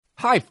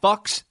Hi,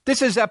 fucks.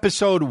 This is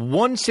episode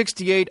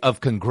 168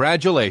 of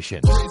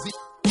Congratulations.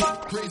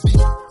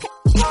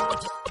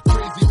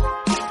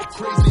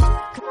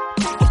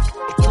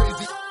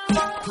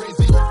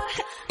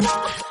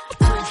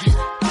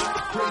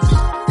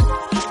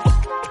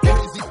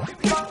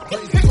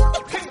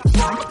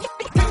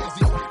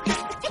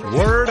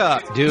 Word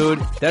up, dude.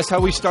 That's how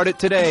we start it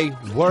today.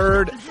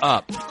 Word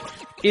up.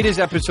 It is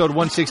episode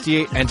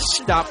 168, and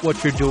stop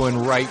what you're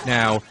doing right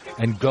now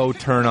and go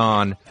turn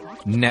on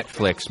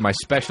Netflix. My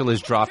special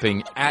is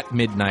dropping at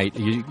midnight.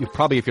 You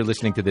probably, if you're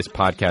listening to this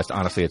podcast,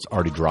 honestly, it's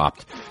already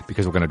dropped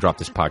because we're going to drop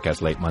this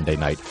podcast late Monday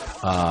night.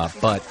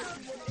 But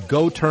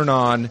go turn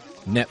on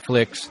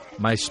Netflix.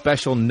 My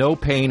special, No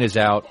Pain, is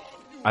out.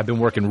 I've been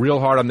working real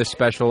hard on this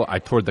special. I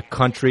toured the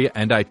country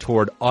and I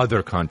toured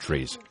other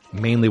countries.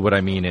 Mainly what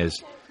I mean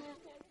is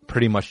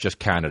pretty much just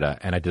Canada,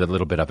 and I did a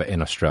little bit of it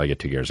in Australia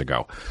 2 years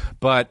ago.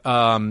 But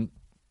I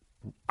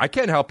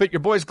can't help it.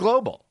 Your boy's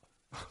global.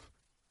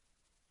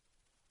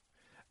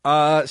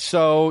 My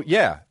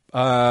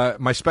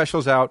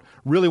special's out.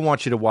 Really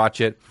want you to watch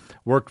it.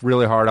 Worked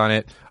really hard on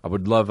it. I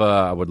would love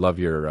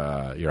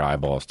your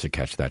eyeballs to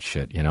catch that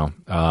shit. You know,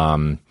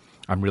 I'm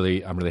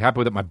really happy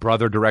with it. My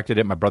brother directed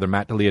it. My brother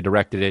Matt D'Elia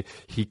directed it.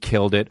 He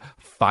killed it.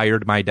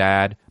 Fired my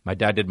dad. My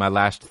dad did my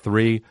last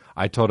three.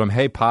 I told him,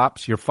 "Hey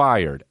pops, you're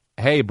fired.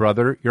 Hey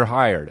brother, you're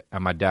hired."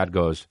 And my dad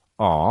goes,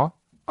 "Aw,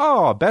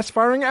 best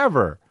firing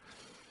ever."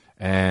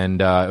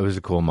 And it was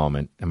a cool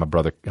moment. And my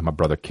brother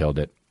killed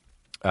it.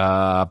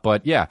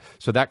 But yeah,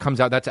 so that comes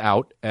out. That's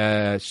out.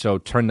 So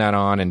turn that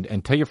on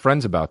and tell your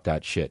friends about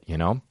that shit, you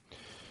know?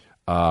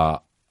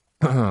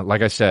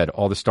 Like I said,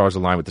 all the stars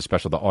aligned with the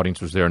special. The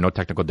audience was there. No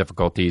technical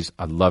difficulties.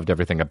 I loved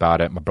everything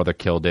about it. My brother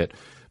killed it.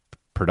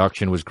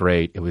 Production was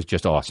great. It was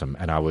just awesome.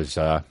 And I was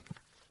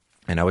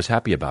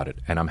happy about it.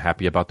 And I'm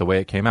happy about the way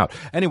it came out.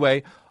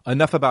 Anyway,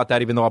 enough about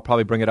that, even though I'll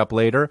probably bring it up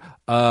later.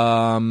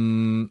 How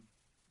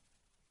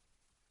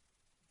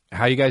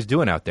you guys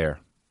doing out there?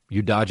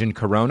 You dodging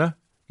Corona?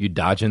 You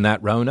dodging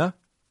that Rona?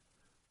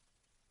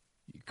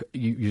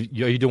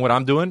 You doing what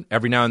I'm doing?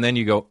 Every now and then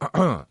you go,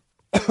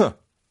 Do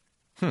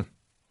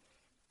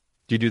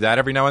you do that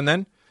every now and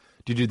then?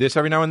 Do you do this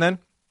every now and then?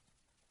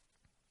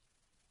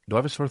 Do I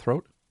have a sore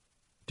throat?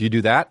 Do you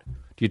do that?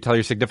 Do you tell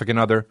your significant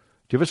other, "Do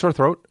you have a sore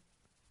throat?"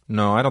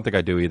 No, I don't think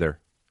I do either.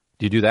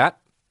 Do you do that?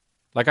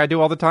 Like I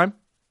do all the time?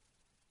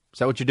 Is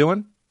that what you're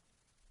doing?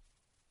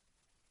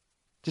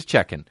 Just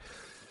checking.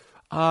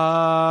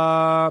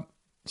 So,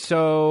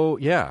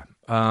 yeah.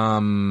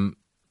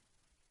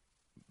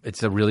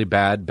 It's a really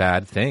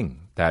bad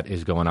thing that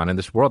is going on in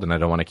this world, and I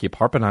don't want to keep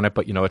harping on it,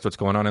 but you know, it's what's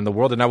going on in the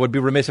world, and I would be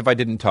remiss if I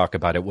didn't talk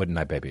about it, wouldn't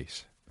I,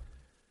 babies?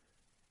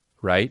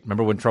 Right?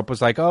 Remember when Trump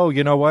was like, "Oh,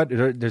 you know what?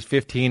 There's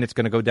 15, it's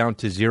going to go down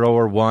to 0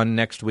 or 1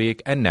 next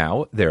week," and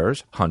now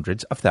there's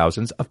hundreds of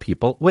thousands of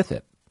people with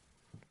it.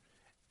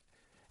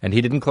 And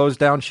he didn't close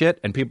down shit,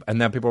 and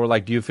then people were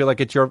like, "Do you feel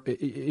like it's your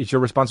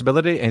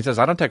responsibility?" And he says,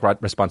 "I don't take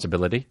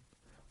responsibility."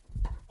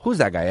 Who's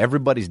that guy?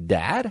 Everybody's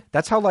dad?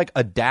 That's how, like,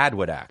 a dad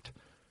would act.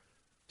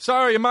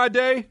 "Sorry, in my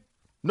day,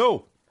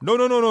 no. I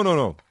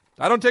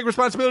don't take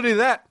responsibility to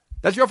that.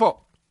 That's your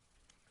fault.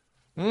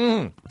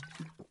 Don't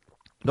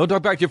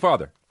talk back to your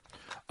father."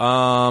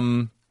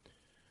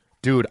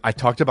 Dude, I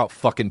talked about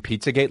fucking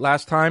Pizzagate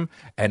last time,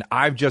 and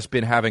I've just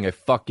been having a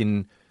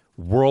fucking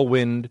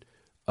whirlwind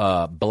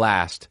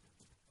blast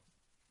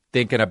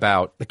thinking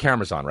about, the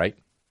camera's on, right?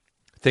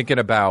 Thinking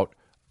about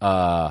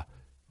the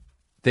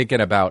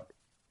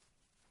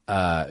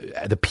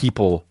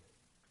people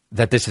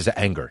that this has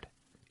angered.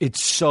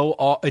 It's so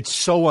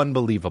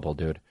unbelievable,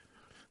 dude.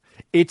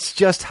 It's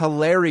just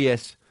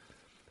hilarious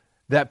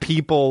that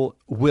people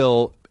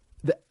will.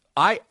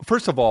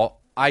 First of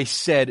all, I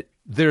said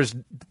there's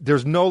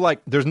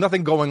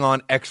nothing going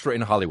on extra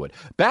in Hollywood.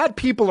 Bad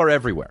people are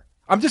everywhere.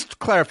 I'm just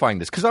clarifying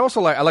this because I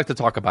like to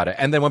talk about it.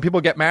 And then when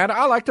people get mad,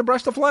 I like to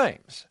brush the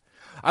flames.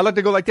 I like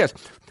to go like this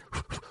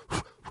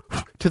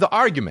to the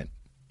argument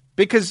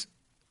because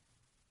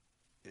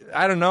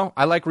I don't know.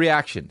 I like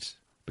reactions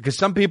because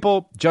some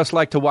people just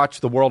like to watch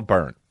the world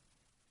burn.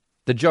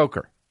 The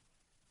Joker,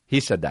 he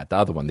said that. The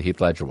other one, the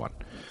Heath Ledger one,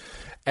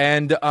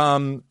 and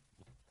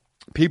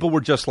people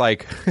were just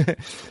like,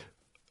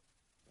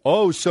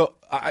 "Oh, so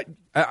I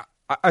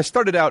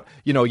started out,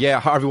 you know, yeah,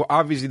 Harvey.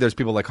 Obviously, there's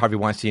people like Harvey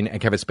Weinstein and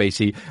Kevin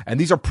Spacey, and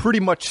these are pretty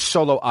much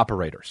solo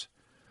operators."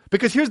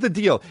 Because here's the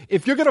deal.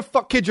 If you're going to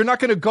fuck kids, you're not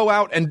going to go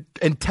out and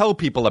tell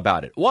people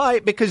about it. Why?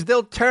 Because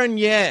they'll turn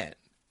you in.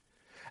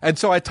 And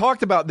so I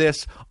talked about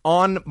this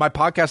on my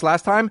podcast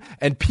last time,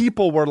 and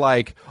people were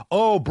like,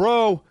 "Oh,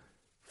 bro,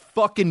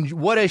 fucking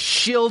what a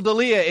shill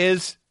D'Elia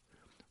is.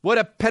 What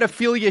a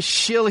pedophilia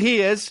shill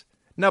he is."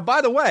 Now, by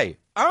the way,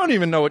 I don't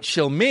even know what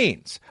shill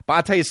means. But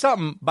I'll tell you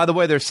something. By the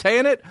way they're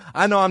saying it,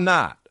 I know I'm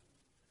not.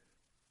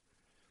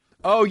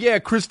 "Oh, yeah,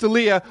 Chris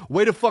D'Elia,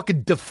 way to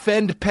fucking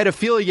defend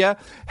pedophilia."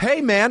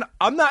 Hey, man,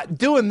 I'm not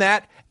doing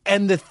that.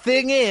 And the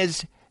thing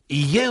is,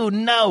 you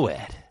know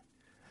it.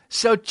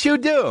 So what you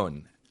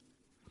doing?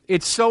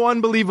 It's so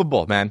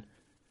unbelievable, man.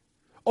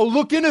 Oh,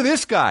 look into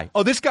this guy.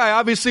 Oh, this guy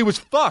obviously was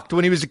fucked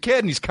when he was a kid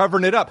and he's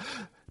covering it up.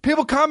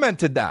 People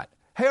commented that.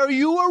 Hey, are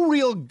you a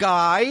real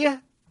guy?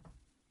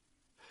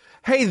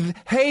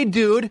 Hey,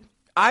 dude,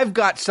 I've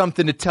got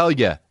something to tell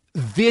you.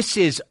 This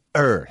is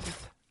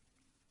Earth.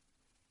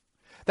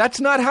 That's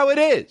not how it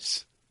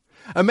is.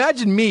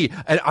 Imagine me,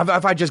 and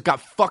if I just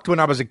got fucked when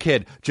I was a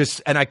kid,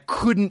 and I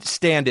couldn't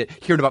stand it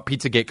hearing about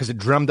Pizzagate because it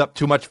drummed up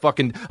too much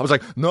fucking. I was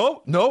like,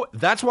 no,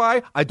 that's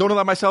why I don't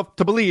allow myself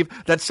to believe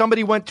that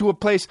somebody went to a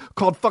place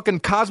called fucking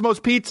Cosmos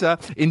Pizza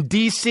in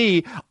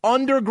D.C.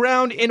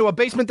 underground into a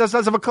basement the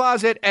size of a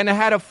closet and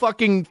had a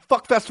fucking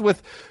fuckfest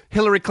with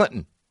Hillary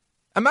Clinton.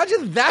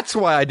 Imagine that's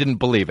why I didn't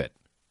believe it.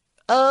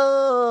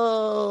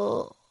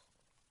 Oh.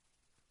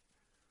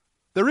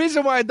 The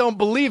reason why I don't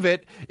believe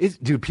it is,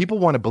 dude, people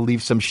want to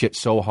believe some shit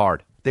so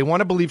hard. They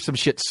want to believe some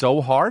shit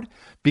so hard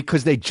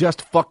because they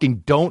just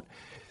fucking don't.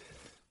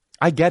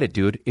 I get it,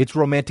 dude. It's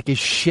romantic as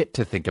shit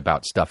to think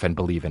about stuff and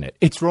believe in it.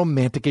 It's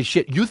romantic as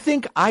shit. You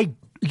think I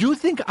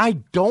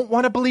don't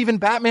want to believe in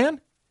Batman?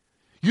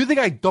 You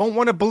think I don't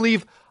want to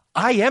believe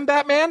I am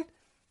Batman?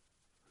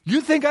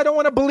 You think I don't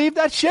want to believe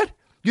that shit?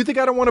 You think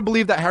I don't want to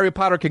believe that Harry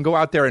Potter can go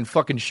out there and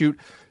fucking shoot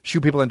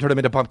people and turn them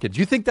into pumpkins?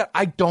 You think that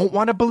I don't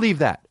want to believe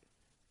that?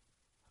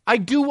 I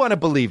do want to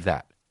believe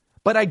that,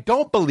 but I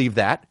don't believe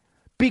that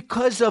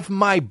because of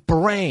my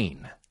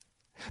brain,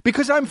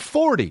 because I'm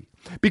 40,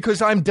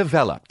 because I'm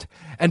developed,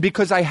 and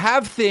because I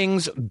have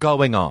things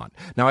going on.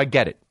 Now, I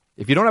get it.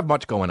 If you don't have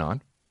much going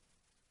on,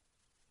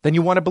 then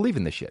you want to believe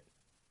in this shit.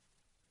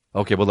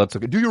 Okay, well, let's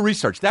look. Do your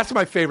research. That's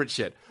my favorite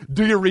shit.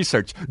 Do your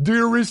research. Do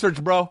your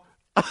research, bro.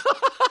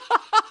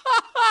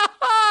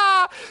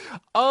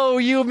 Oh,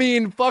 you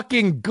mean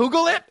fucking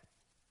Google it?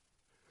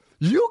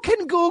 You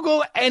can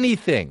Google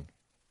anything.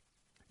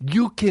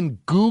 You can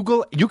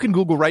Google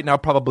right now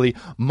probably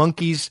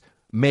monkeys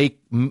made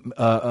an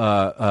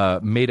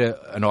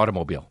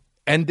automobile.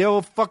 And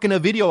a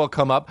video will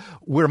come up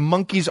where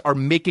monkeys are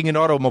making an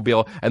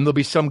automobile, and there'll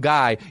be some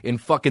guy in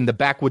fucking the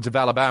backwoods of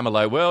Alabama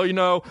like,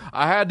 well,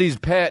 I had these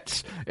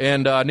pets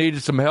and I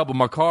needed some help with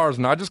my cars,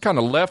 and I just kind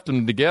of left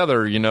them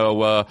together,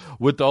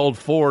 with the old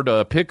Ford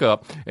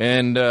pickup.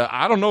 And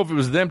I don't know if it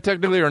was them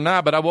technically or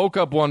not, but I woke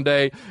up one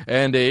day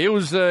and it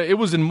was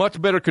in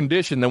much better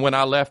condition than when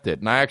I left it.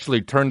 And I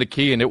actually turned the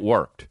key and it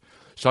worked.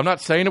 So I'm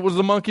not saying it was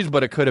the monkeys,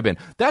 but it could have been.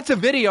 That's a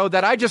video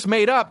that I just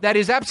made up. That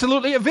is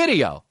absolutely a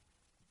video.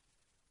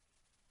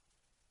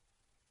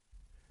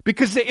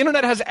 Because the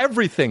internet has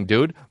everything,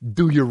 dude.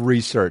 Do your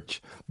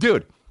research.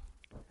 Dude.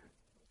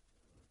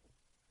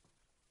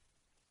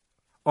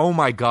 Oh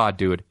my God,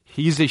 dude.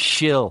 He's a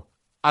shill.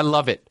 I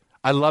love it.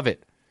 I love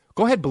it.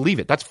 Go ahead, believe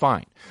it. That's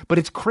fine. But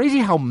it's crazy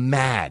how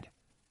mad.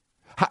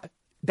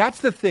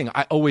 That's the thing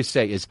I always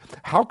say is,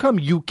 how come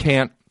you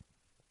can't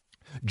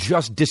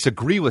just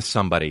disagree with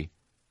somebody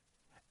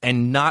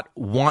and not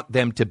want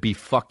them to be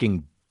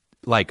fucking,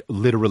 like,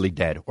 literally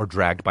dead or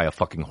dragged by a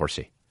fucking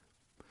horsey?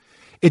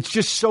 It's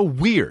just so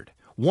weird.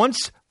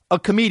 Once a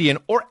comedian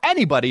or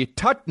anybody,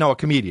 a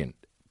comedian,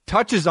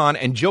 touches on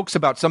and jokes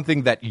about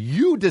something that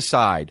you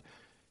decide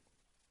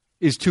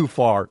is too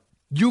far,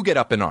 you get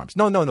up in arms.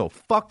 No.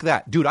 Fuck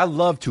that. Dude, I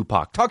love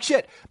Tupac. Talk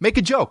shit. Make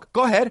a joke.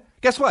 Go ahead.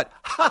 Guess what?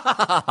 Ha ha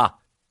ha ha.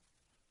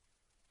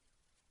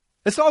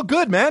 It's all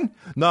good, man.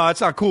 No,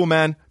 it's not cool,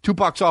 man.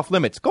 Tupac's off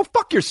limits. Go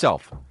fuck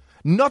yourself.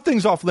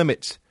 Nothing's off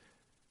limits.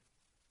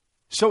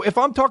 So if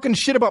I'm talking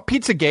shit about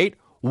Pizzagate,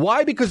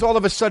 why? Because all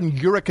of a sudden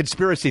you're a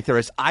conspiracy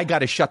theorist. I got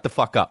to shut the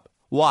fuck up.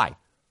 Why?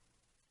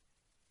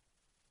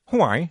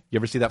 Why? You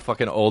ever see that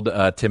fucking old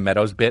Tim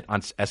Meadows bit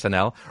on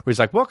SNL where he's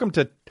like, welcome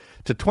to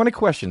 20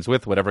 questions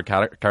with whatever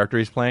character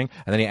he's playing.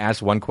 And then he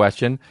asks one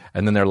question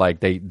and then they're like,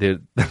 they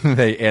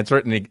answer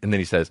it. And then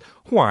he says,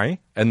 why?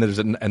 And there's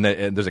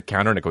a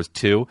counter and it goes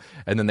 2.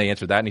 And then they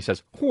answer that and he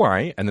says,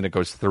 why? And then it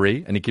goes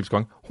 3. And he keeps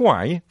going,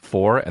 why?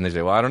 4. And they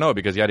say, well, I don't know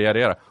because yada, yada,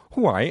 yada.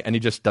 Why? And he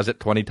just does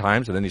it 20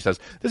 times. And then he says,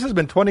 this has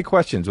been 20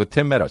 questions with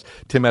Tim Meadows.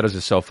 Tim Meadows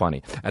is so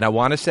funny. And I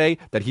want to say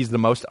that he's the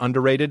most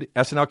underrated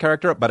SNL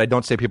character, but I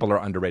don't say people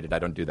are underrated. I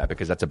don't do that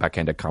because that's a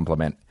backhanded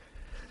compliment.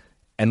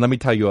 And let me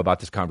tell you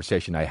about this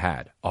conversation I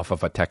had off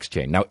of a text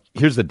chain. Now,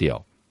 here's the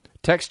deal.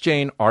 Text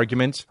chain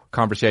arguments,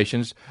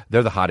 conversations,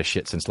 they're the hottest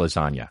shit since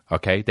lasagna,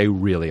 okay? They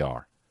really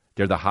are.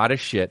 They're the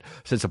hottest shit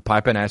since a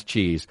piping-ass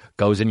cheese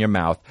goes in your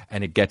mouth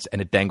and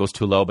it dangles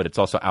too low, but it's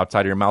also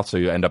outside of your mouth, so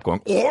you end up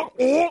going, oh.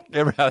 You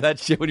ever have that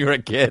shit when you were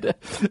a kid?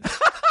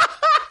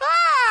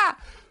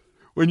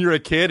 When you're a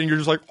kid and you're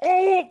just like,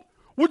 oh,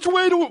 which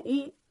way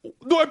do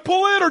I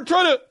pull it or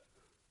try to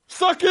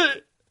suck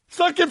it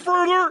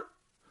further?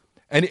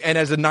 And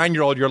as a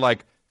 9-year-old, you're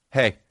like,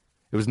 hey,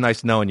 it was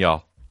nice knowing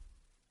y'all.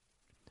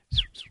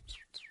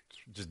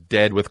 Just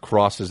dead with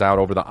crosses out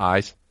over the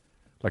eyes,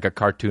 like a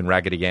cartoon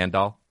Raggedy Ann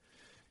doll.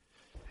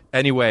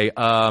 Anyway,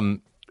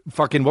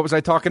 fucking, what was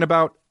I talking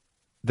about?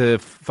 The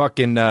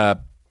fucking,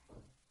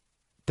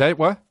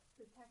 what?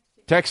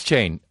 Text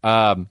chain.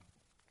 I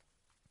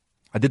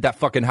did that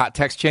fucking hot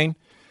text chain.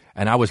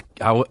 And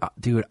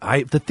dude,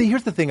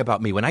 here's the thing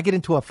about me. When I get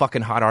into a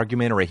fucking hot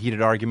argument or a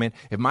heated argument,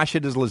 if my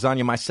shit is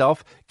lasagna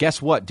myself,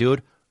 guess what,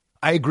 dude?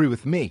 I agree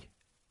with me.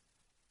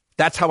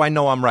 That's how I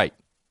know I'm right.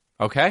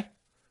 Okay?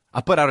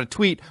 I put out a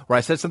tweet where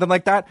I said something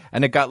like that,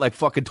 and it got like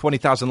fucking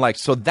 20,000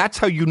 likes. So that's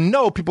how you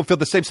know people feel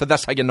the same. So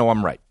that's how you know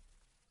I'm right.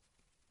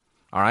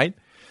 All right?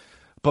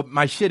 But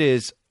my shit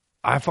is,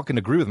 I fucking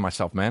agree with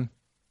myself, man.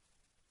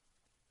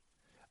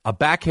 A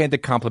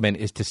backhanded compliment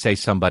is to say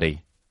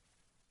somebody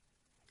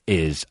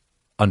is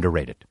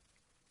underrated.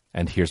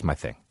 And here's my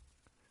thing.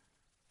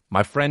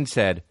 My friend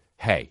said,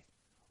 hey,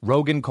 Joe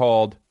Rogan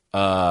called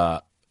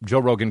on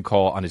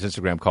his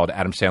Instagram called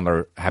Adam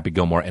Sandler, Happy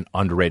Gilmore, and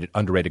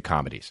underrated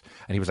comedies.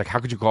 And he was like, how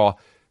could you call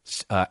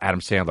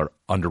Adam Sandler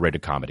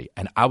underrated comedy?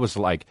 And I was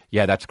like,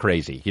 yeah, that's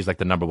crazy. He's like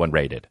the number one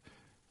rated.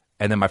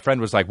 And then my friend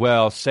was like,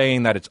 well,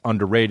 saying that it's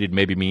underrated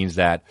maybe means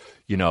that,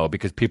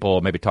 because people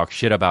maybe talk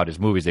shit about his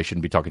movies, they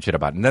shouldn't be talking shit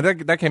about it. And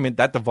then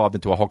that devolved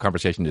into a whole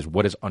conversation is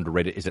what is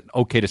underrated? Is it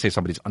okay to say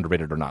somebody's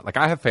underrated or not? Like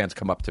I have fans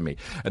come up to me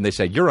and they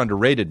say, you're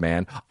underrated,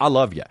 man. I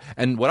love you.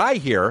 And what I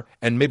hear,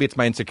 and maybe it's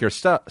my insecure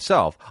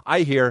self, I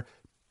hear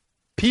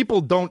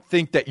people don't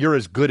think that you're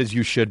as good as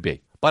you should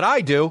be. But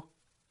I do.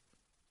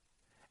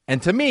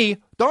 And to me,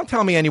 don't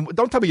tell me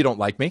you don't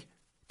like me.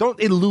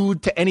 Don't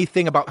allude to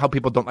anything about how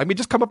people don't like me.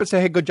 Just come up and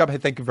say, hey, good job. Hey,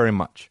 thank you very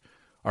much.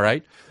 All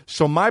right?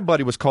 So my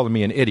buddy was calling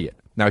me an idiot.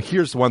 Now,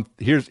 here's one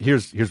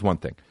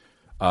thing.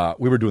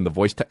 We were doing the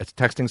voice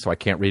texting, so I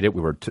can't read it. We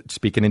were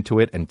speaking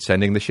into it and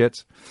sending the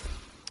shits.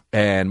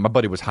 And my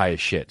buddy was high as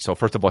shit. So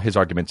first of all, his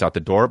argument's out the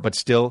door, but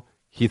still,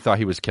 he thought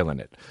he was killing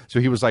it. So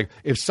he was like,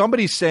 if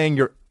somebody's saying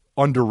you're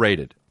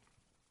underrated,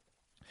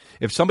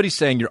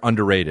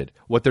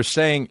 what they're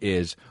saying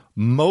is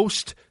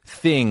most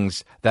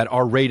things that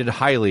are rated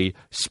highly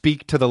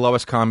speak to the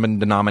lowest common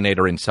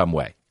denominator in some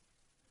way.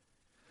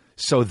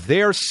 So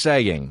they're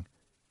saying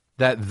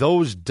that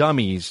those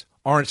dummies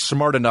aren't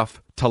smart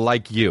enough to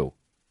like you.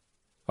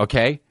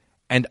 Okay?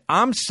 And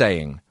I'm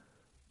saying,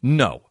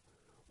 no.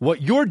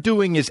 What you're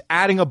doing is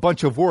adding a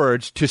bunch of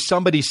words to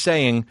somebody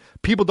saying,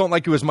 people don't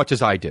like you as much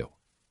as I do.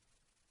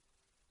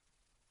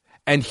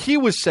 And he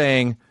was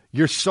saying,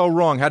 you're so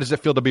wrong. How does it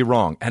feel to be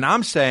wrong? And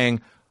I'm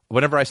saying,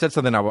 whenever I said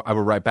something, I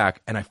would write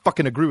back, and I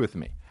fucking agree with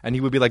me. And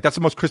he would be like, that's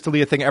the most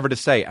Crystalia thing ever to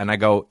say. And I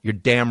go, you're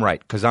damn right,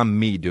 because I'm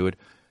me, dude.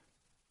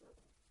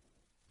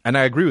 And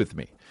I agree with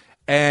me.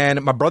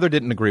 And my brother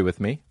didn't agree with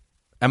me.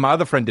 And my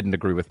other friend didn't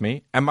agree with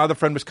me. And my other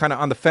friend was kind of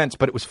on the fence,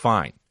 but it was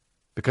fine,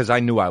 because I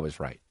knew I was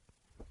right.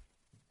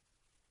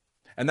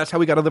 And that's how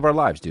we got to live our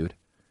lives, dude.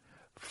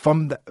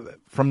 From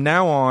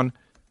now on,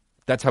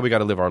 that's how we got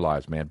to live our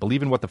lives, man.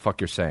 Believe in what the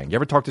fuck you're saying. You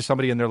ever talk to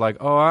somebody and they're like,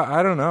 oh,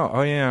 I don't know.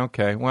 Oh, yeah,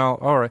 okay. Well,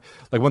 all right.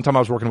 Like one time I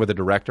was working with a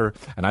director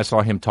and I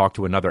saw him talk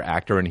to another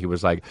actor and he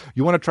was like,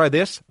 you want to try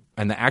this?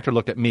 And the actor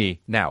looked at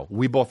me. Now,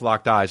 we both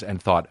locked eyes and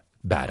thought,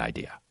 bad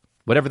idea.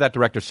 Whatever that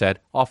director said,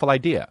 awful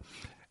idea.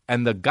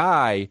 And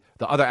the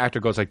other actor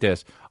goes like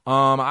this,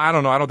 I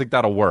don't know. I don't think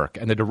that'll work.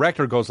 And the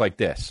director goes like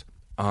this.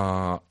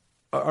 All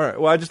right.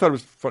 Well, I just thought it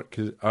was fun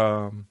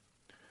because,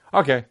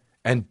 okay.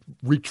 And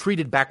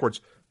retreated backwards,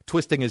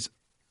 twisting his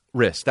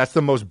wrist. That's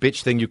the most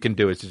bitch thing you can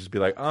do is to just be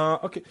like,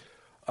 okay,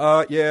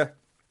 yeah.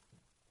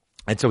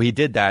 And so he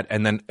did that,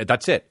 and then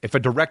that's it. If a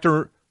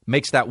director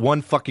makes that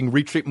one fucking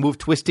retreat move,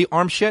 twisty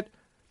arm shit,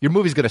 your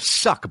movie's going to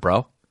suck,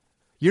 bro.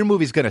 Your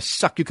movie's going to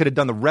suck. You could have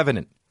done The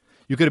Revenant.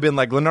 You could have been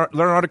like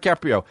Leonardo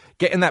DiCaprio,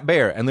 get in that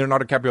bear, and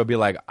Leonardo DiCaprio would be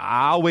like,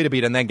 I'll wait a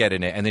beat and then get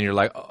in it. And then you're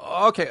like,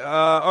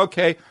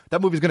 okay, that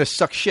movie's going to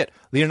suck shit.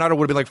 Leonardo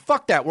would have been like,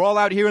 fuck that. We're all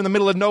out here in the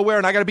middle of nowhere,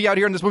 and I got to be out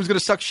here, and this movie's going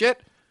to suck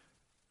shit.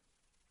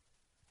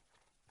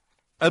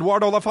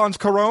 Eduardo Lafons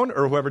Cuarón,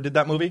 or whoever did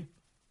that movie.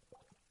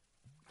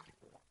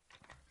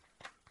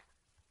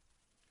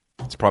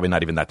 It's probably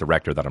not even that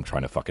director that I'm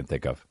trying to fucking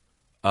think of.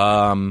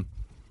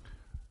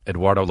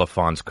 Eduardo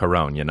Lafons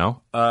Cuarón, you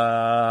know?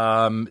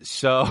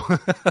 So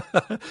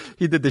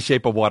he did The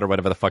Shape of Water,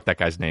 whatever the fuck that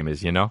guy's name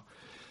is, you know?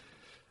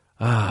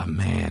 Oh,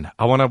 man.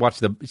 I want to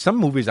watch some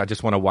movies I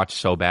just want to watch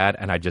so bad,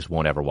 and I just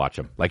won't ever watch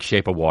them. Like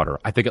Shape of Water.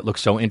 I think it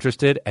looks so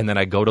interested, and then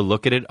I go to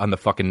look at it on the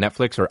fucking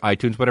Netflix or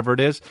iTunes, whatever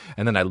it is,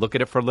 and then I look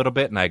at it for a little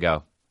bit, and I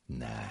go,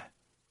 nah.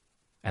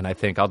 And I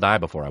think I'll die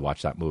before I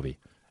watch that movie.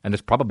 And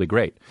it's probably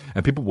great.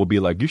 And people will be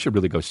like, you should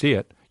really go see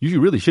it.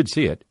 You really should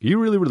see it. You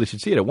really, really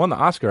should see it. It won the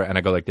Oscar. And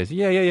I go like this,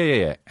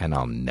 yeah. And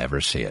I'll never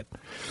see it.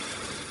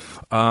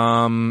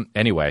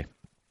 Anyway.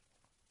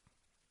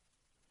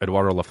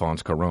 Eduardo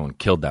Lafons Cuarón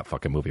killed that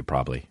fucking movie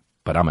probably.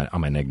 But I'm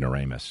an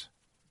ignoramus.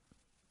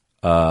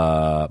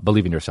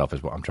 Believe in yourself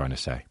is what I'm trying to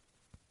say.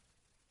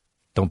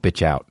 Don't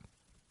bitch out.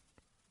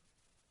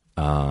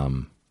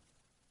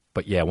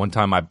 But yeah, one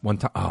time I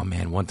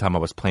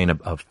was playing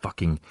a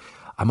fucking...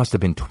 I must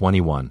have been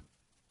 21.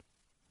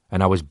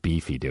 And I was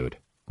beefy, dude.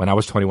 When I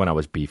was 21, I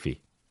was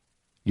beefy.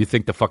 You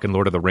think the fucking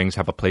Lord of the Rings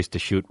have a place to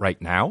shoot right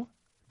now?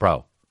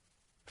 Bro,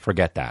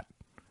 forget that.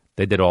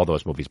 They did all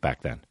those movies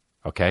back then.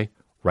 Okay?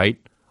 Right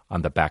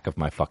on the back of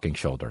my fucking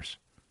shoulders.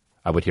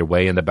 I would hear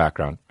way in the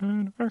background.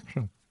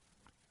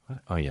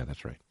 Oh, yeah,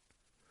 that's right.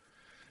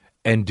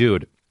 And,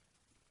 dude,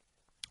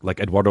 Like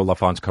Eduardo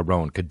Lafonce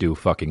Carron could do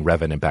fucking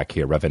Revenant back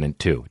here, Revenant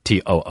 2,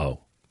 TOO.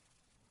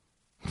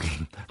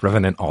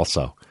 Revenant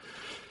also.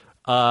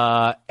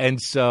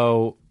 And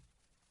so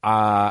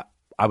I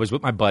was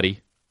with my buddy,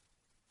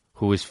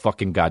 who is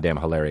fucking goddamn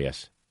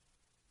hilarious.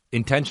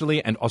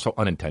 Intentionally and also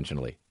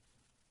unintentionally.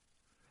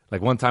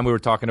 Like one time we were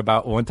talking, I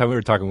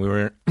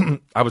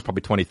was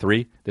probably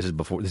 23. This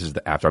is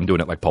after. I'm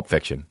doing it like Pulp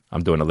Fiction.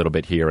 I'm doing a little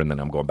bit here and then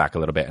I'm going back a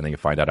little bit and then you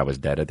find out I was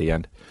dead at the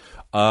end.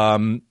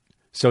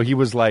 So he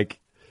was like,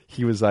 hey,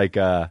 he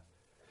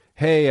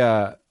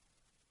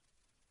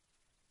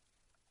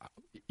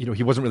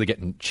wasn't really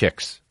getting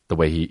chicks the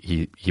way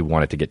he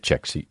wanted to get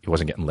chicks. He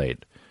wasn't getting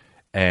laid.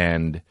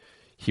 And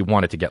he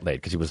wanted to get laid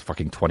because he was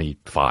fucking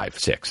 25,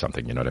 6,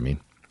 something, you know what I mean?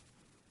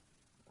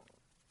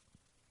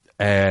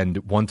 And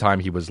one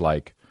time I was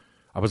like,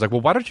 well,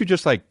 why don't you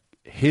just like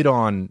hit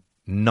on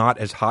not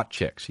as hot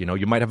chicks? You know,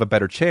 you might have a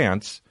better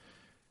chance.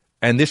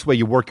 And this way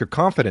you work your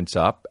confidence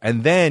up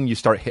and then you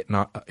start hitting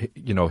on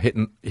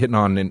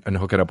and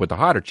hooking up with the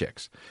hotter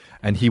chicks.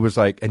 And he was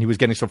like, and he was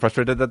getting so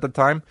frustrated at the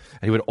time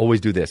and he would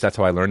always do this. That's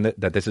how I learned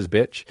that this is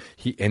bitch.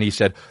 He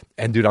said,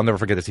 and dude, I'll never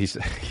forget this. He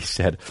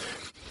said,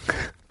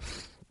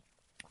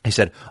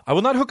 I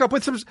will not hook up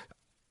with some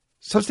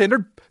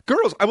standard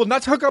girls. I will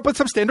not hook up with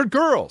some standard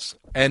girls.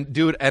 And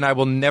dude, and I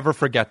will never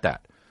forget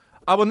that.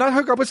 I will not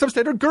hook up with some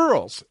standard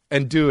girls.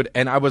 And dude,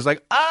 and I was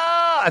like,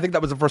 I think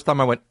that was the first time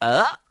I went,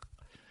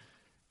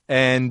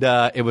 And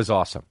it was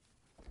awesome.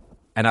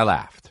 And I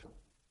laughed.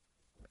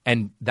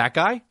 And that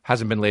guy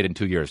hasn't been laid in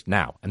 2 years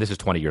now. And this is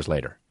 20 years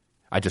later.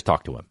 I just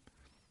talked to him.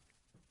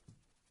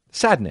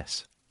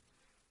 Sadness.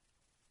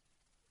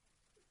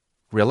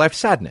 Real life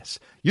sadness.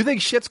 You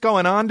think shit's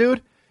going on,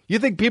 dude? You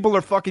think people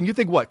are fucking, you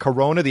think what,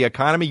 Corona, the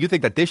economy, you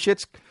think that this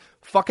shit's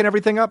fucking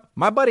everything up?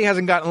 My buddy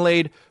hasn't gotten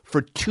laid for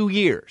 2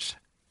 years.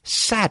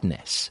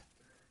 Sadness.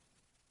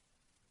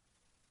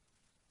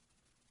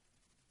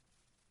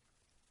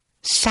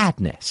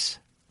 Sadness.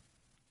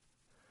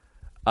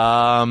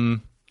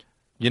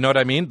 You know what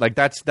I mean? Like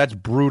that's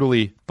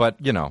brutally,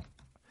 but you know,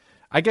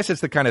 I guess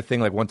it's the kind of thing.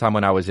 Like one time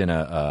when I was in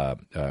a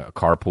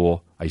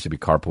carpool, I used to be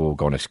carpool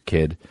going to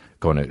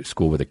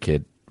school with a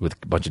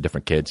bunch of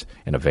different kids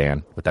in a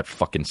van with that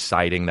fucking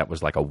siding that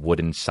was like a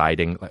wooden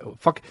siding. Like,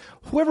 fuck,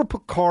 whoever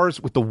put cars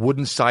with the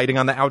wooden siding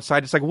on the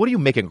outside, it's like, what are you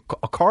making,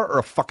 a car or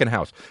a fucking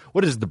house?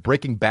 What is the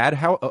Breaking Bad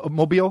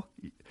mobile?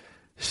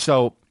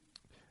 So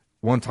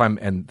one time,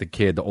 and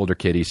the older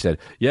kid, he said,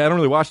 yeah, I don't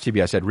really watch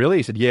TV. I said, really?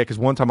 He said, yeah, because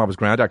one time I was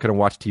grounded. I couldn't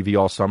watch TV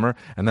all summer.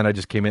 And then I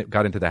just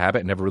got into the habit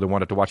and never really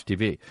wanted to watch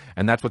TV.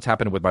 And that's what's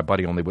happening with my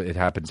buddy, only it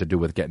happens to do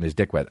with getting his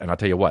dick wet. And I'll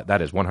tell you what,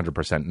 that is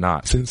 100%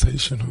 not.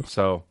 Sensational.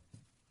 So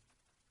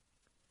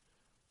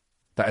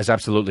that is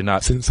absolutely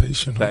not.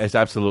 Sensational. That is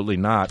absolutely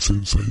not.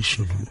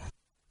 Sensational.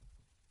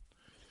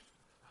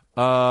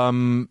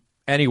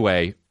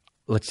 Anyway,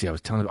 let's see. I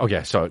was telling. Oh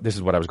yeah. So this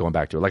is what I was going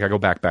back to. Like I go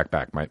back.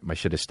 My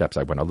shit is steps.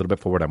 I went a little bit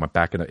forward. I went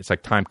back. It's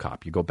like Time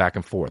Cop. You go back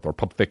and forth, or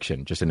Pulp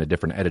Fiction, just in a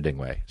different editing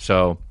way.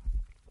 So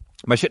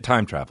my shit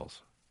time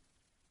travels.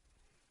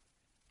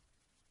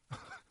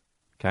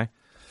 Okay.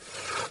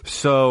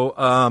 So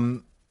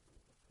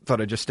thought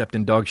I just stepped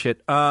in dog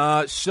shit. Anyway,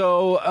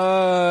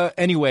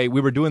 we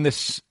were doing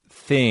this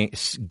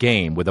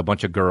game with a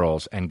bunch of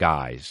girls and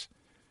guys,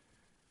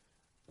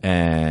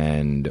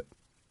 and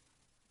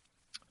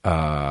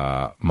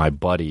my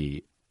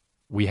buddy,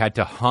 we had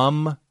to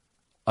hum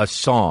a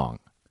song,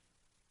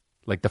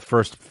 like the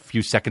first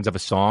few seconds of a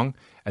song,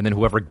 and then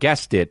whoever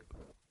guessed it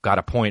got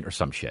a point or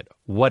some shit.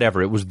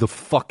 Whatever. It was the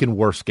fucking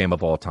worst game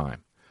of all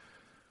time.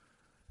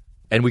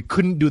 And we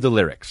couldn't do the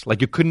lyrics.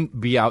 Like, you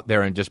couldn't be out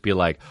there and just be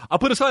like, I'll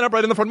put a sign up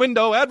right in the front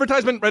window,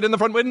 advertisement right in the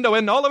front window,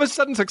 and all of a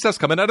sudden success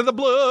coming out of the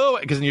blue.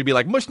 Because then you'd be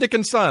like, Mushnick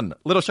and Son,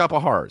 Little Shop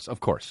of Horrors, of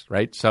course,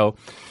 right? So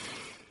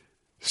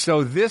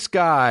this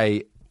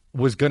guy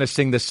was going to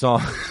sing this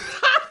song.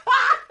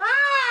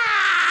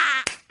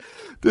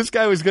 This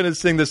guy was going to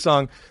sing the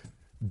song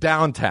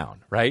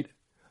Downtown, right?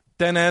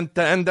 Downtown,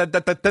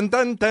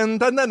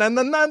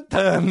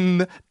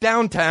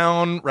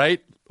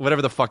 right?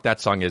 Whatever the fuck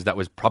that song is, that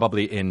was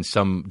probably in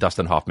some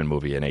Dustin Hoffman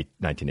movie in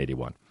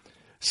 1981.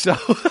 So,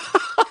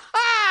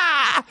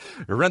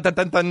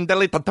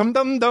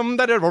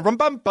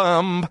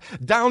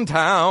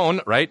 Downtown,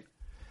 right?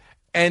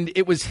 And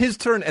it was his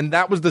turn, and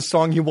that was the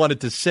song he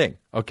wanted to sing,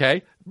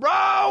 okay?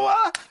 Bro,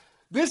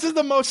 this is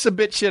the most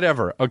subit shit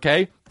ever,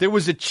 okay? There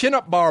was a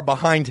chin-up bar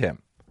behind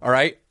him, all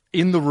right,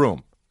 in the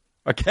room,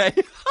 okay?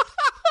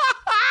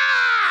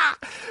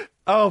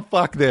 Oh,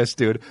 fuck this,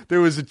 dude.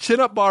 There was a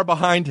chin-up bar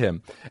behind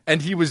him,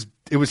 and it was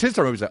his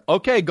turn. He was like,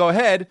 okay, go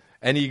ahead.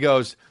 And he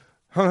goes,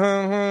 wait,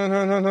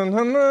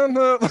 hold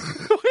on,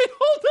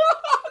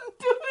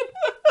 dude.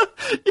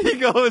 He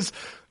goes,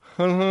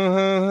 and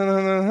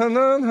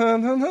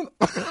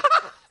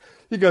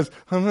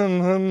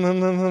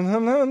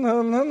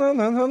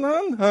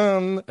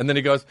then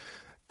he goes,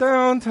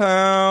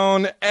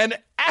 downtown, and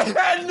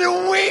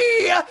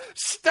we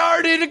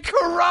started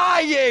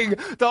crying.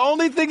 The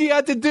only thing he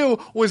had to do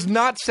was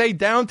not say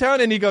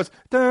downtown, and he goes,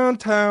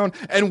 downtown.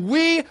 And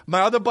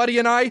my other buddy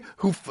and I,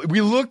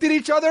 we looked at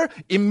each other,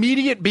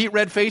 immediate beat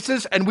red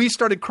faces, and we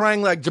started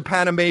crying like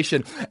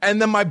Japanimation.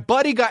 And then my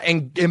buddy got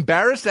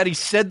embarrassed that he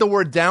said the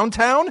word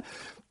downtown,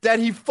 that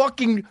he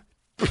fucking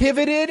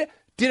pivoted,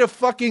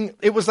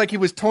 it was like he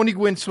was Tony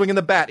Gwynn swinging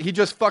the bat. He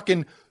just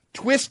fucking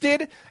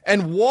twisted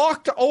and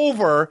walked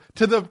over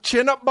to the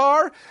chin-up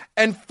bar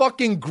and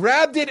fucking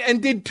grabbed it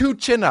and did 2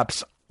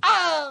 chin-ups.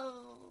 Oh!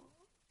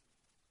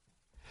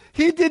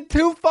 He did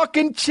 2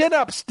 fucking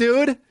chin-ups,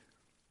 dude.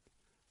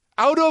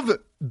 Out of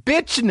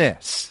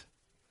bitchness.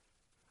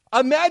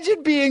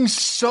 Imagine being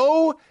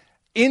so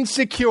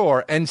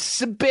insecure and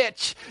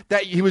bitch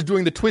that he was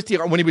doing the twisty.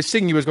 When he was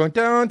singing, he was going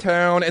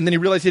downtown, and then he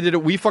realized he did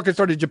it. We fucking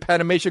started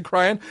Japanimation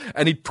crying,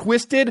 and he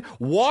twisted,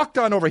 walked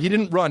on over. He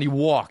didn't run. He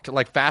walked,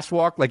 like fast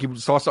walk, like he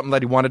saw something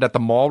that he wanted at the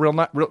mall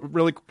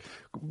really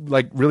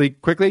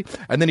quickly,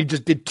 and then he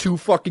just did 2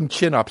 fucking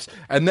chin-ups.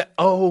 And then,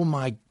 oh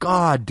my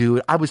God,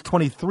 dude, I was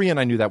 23 and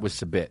I knew that was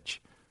a bitch.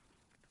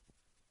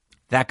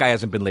 That guy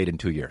hasn't been late in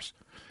 2 years.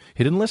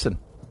 He didn't listen.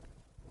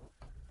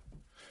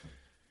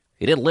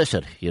 He didn't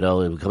listen.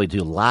 We're coming to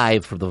you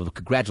live from the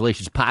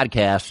Congratulations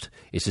podcast.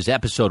 This is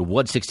episode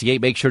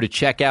 168. Make sure to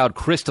check out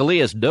Chris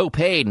D'Elia's No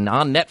Pain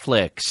on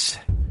Netflix.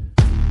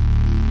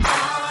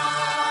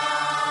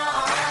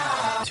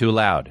 Too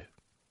loud.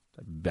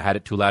 I had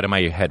it too loud in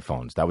my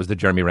headphones. That was the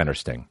Jeremy Renner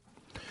sting.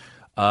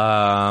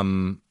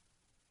 But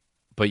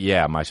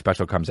yeah, my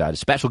special comes out.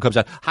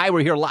 Hi,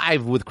 we're here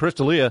live with Chris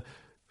D'Elia.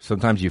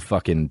 Sometimes you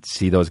fucking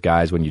see those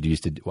guys when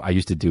I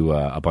used to do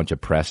a bunch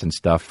of press and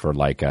stuff for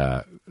like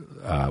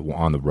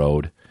on the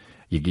road.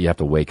 You have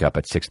to wake up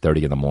at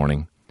 6:30 in the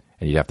morning,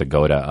 and you'd have to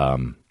go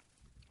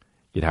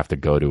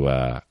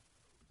to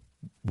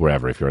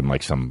wherever, if you're in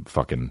like some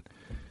fucking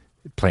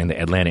playing the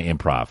Atlanta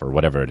Improv or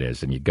whatever it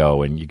is, and you go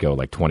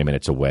like 20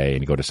 minutes away,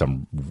 and you go to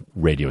some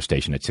radio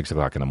station at 6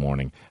 o'clock in the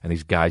morning, and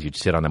these guys, you'd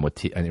sit on them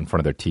in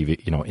front of their TV,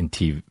 in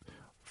TV.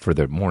 For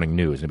the morning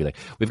news, and be like,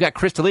 we've got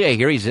Chris D'Elia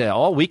here. He's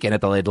all weekend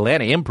at the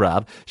Atlanta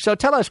Improv. So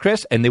tell us,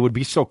 Chris. And they would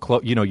be so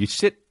close. You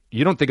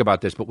don't think about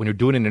this, but when you're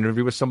doing an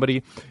interview with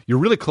somebody, you're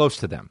really close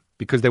to them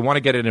because they want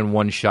to get it in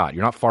one shot.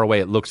 You're not far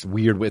away. It looks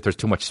weird if there's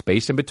too much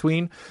space in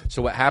between.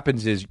 So what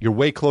happens is you're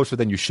way closer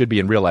than you should be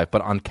in real life,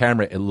 but on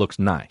camera, it looks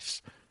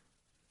nice.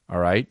 All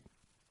right?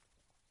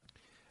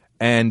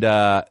 And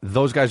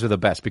those guys are the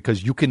best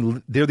because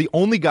they're the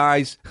only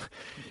guys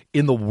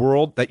in the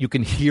world that you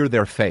can hear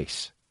their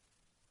face.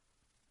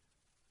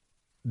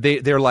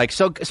 They're like,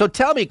 so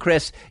tell me,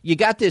 Chris, you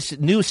got this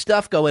new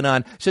stuff going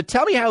on. So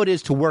tell me how it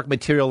is to work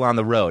material on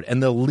the road.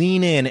 And they'll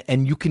lean in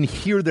and you can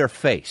hear their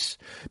face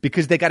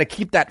because they got to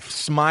keep that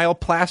smile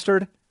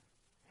plastered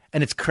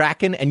and it's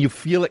cracking and you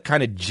feel it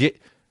kind of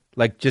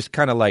just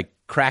kind of like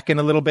cracking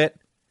a little bit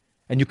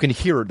and you can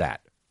hear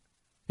that.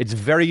 It's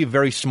very,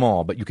 very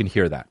small, but you can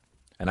hear that.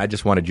 And I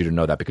just wanted you to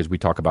know that because we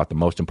talk about the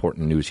most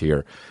important news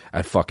here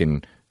at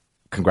fucking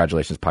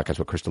Congratulations Podcast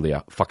with Chris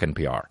D'Elia, fucking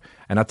PR.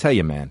 And I'll tell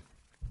you, man.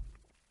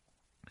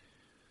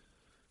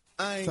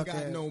 I ain't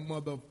got no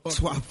motherfucker.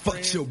 So I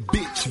fucked your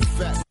bitch, you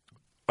fat.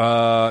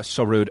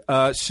 So rude.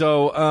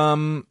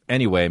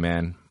 Anyway,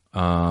 man.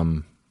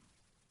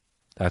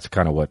 That's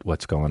kind of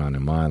what's going on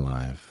in my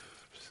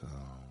life. So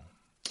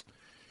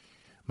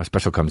my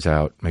special comes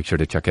out. Make sure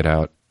to check it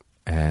out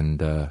and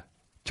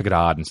check it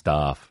out and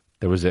stuff.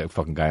 There was a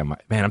fucking guy I'm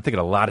thinking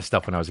a lot of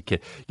stuff when I was a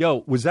kid.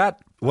 Yo, was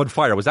that One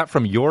Fire? Was that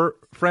from your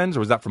friends or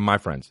was that from my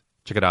friends?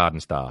 Check it out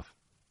and stuff.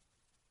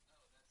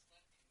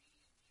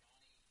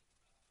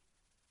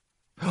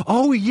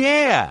 Oh,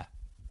 yeah.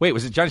 Wait,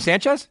 was it Johnny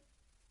Sanchez?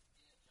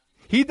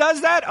 He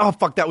does that? Oh,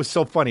 fuck, that was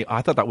so funny.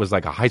 I thought that was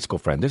like a high school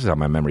friend. This is how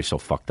my memory's so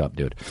fucked up,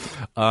 dude.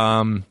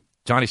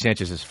 Johnny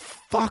Sanchez is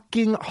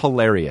fucking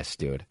hilarious,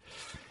 dude.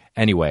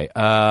 Anyway,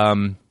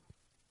 that's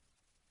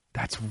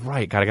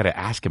right. God, I got to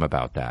ask him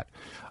about that.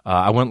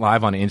 I went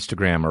live on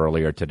Instagram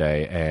earlier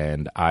today,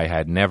 and I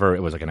had never.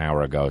 It was like an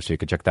hour ago, so you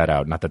can check that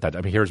out. Not that. I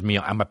mean, here's me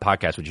on my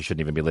podcast, which you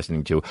shouldn't even be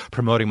listening to,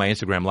 promoting my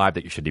Instagram live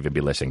that you shouldn't even be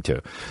listening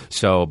to.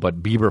 So,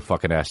 but Bieber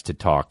fucking asked to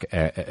talk,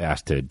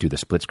 asked to do the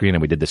split screen,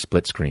 and we did the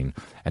split screen,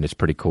 and it's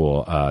pretty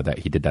cool that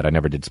he did that. I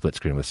never did split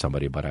screen with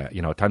somebody, but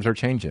times are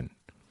changing.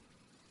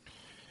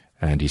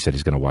 And he said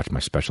he's going to watch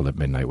my special at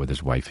midnight with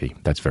his wifey.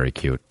 That's very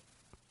cute.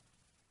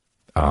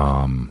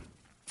 Yeah.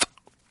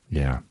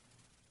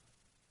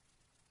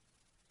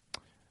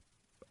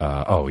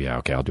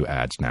 Okay, I'll do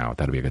ads now.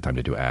 That'll be a good time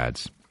to do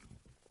ads.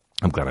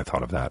 I'm glad I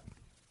thought of that.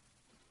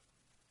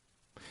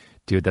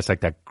 Dude, that's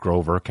like that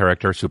Grover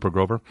character, Super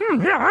Grover.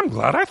 Yeah, I'm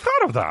glad I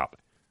thought of that.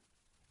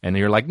 And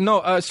you're like,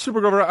 no,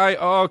 Super Grover,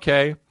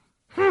 okay.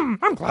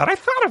 I'm glad I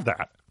thought of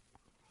that.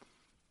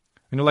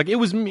 And you're like, it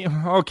was me.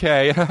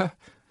 Okay.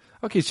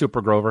 Okay,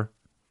 Super Grover.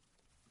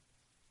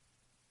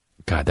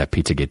 God, that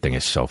Pizzagate thing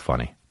is so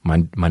funny. My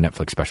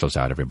Netflix special's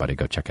out, everybody.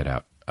 Go check it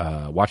out.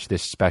 Watch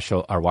this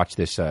special, or watch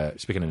this,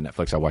 speaking of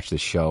Netflix, I watched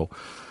this show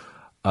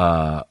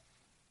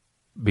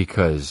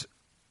because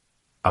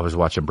I was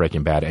watching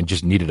Breaking Bad and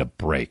just needed a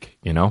break,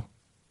 you know?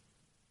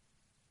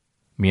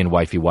 Me and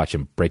wifey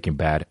watching Breaking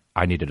Bad,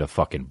 I needed a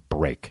fucking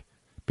break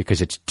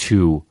because it's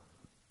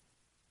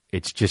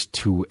just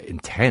too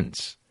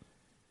intense.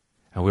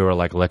 And we were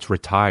like, let's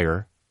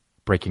retire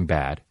Breaking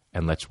Bad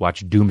and let's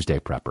watch Doomsday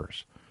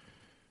Preppers.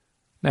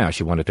 Now,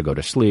 she wanted to go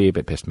to sleep.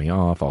 It pissed me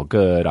off. All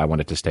good. I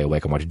wanted to stay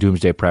awake and watch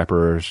Doomsday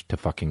Preppers to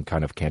fucking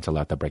kind of cancel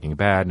out the Breaking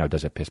Bad. Now,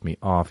 does it piss me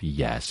off?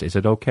 Yes. Is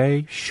it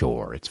okay?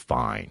 Sure. It's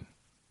fine.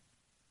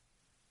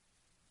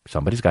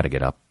 Somebody's got to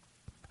get up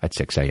at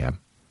 6 a.m.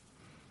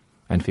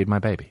 and feed my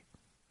baby.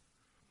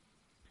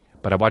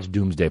 But I watched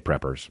Doomsday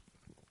Preppers.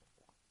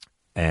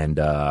 And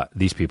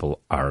these people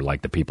are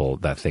like the people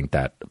that think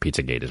that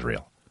Pizzagate is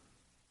real.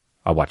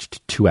 I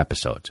watched 2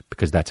 episodes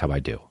because that's how I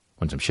do.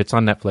 When some shit's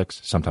on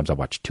Netflix, sometimes I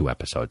watch 2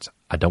 episodes.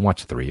 I don't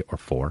watch 3 or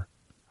 4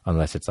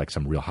 unless it's like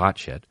some real hot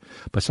shit.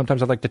 But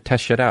sometimes I like to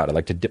test shit out. I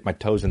like to dip my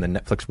toes in the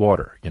Netflix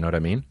water. You know what I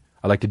mean?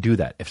 I like to do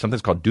that. If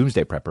something's called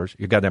Doomsday Preppers,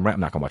 you're goddamn right I'm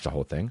not going to watch the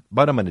whole thing.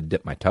 But I'm going to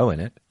dip my toe in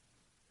it.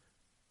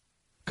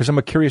 Because I'm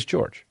a curious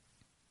George.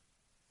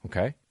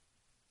 Okay?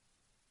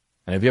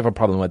 And if you have a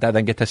problem with that,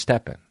 then get to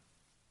step in.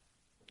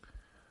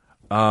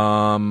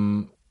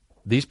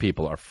 These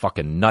people are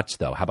fucking nuts,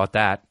 though. How about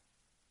that?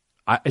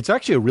 It's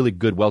actually a really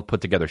good, well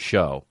put together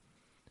show.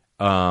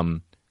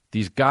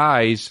 These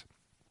guys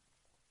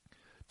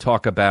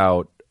talk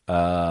about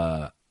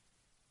the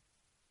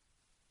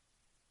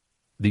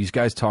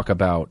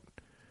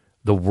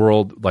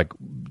world, like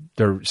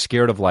they're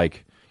scared of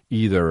like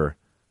either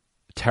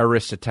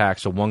terrorist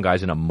attacks. So one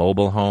guy's in a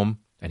mobile home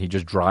and he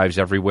just drives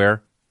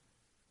everywhere,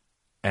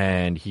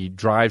 and he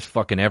drives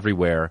fucking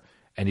everywhere,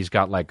 and he's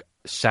got like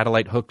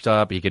satellite hooked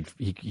up. He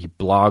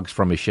blogs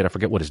from his shit. I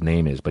forget what his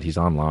name is, but he's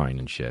online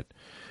and shit.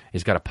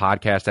 He's got a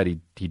podcast that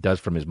he does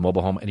from his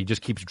mobile home, and he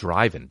just keeps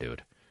driving,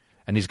 dude.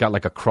 And he's got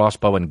like a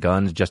crossbow and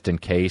guns just in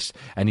case,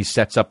 and he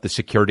sets up the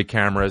security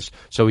cameras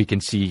so he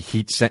can see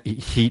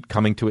heat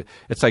coming to it.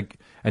 It's like,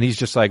 and he's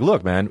just like,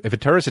 look, man, if a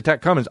terrorist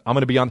attack comes, I'm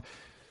going to be on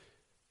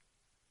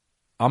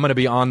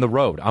the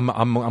road. I'm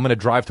going to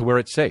drive to where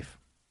it's safe.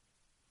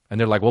 And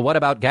they're like, well, what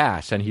about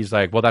gas? And he's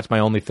like, well, that's my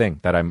only thing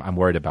that I'm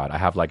worried about. I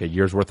have like a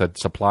year's worth of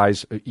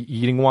supplies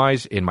eating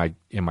wise in my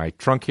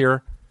trunk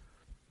here.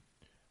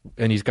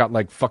 And he's got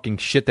like fucking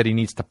shit that he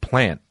needs to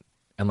plant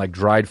and like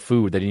dried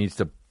food that he needs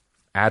to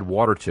add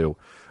water to.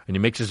 And he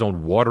makes his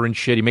own water and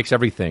shit. He makes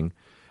everything.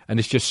 And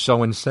it's just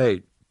so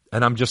insane.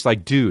 And I'm just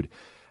like, dude,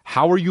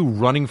 how are you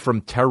running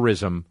from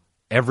terrorism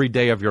every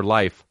day of your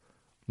life,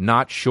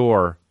 not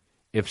sure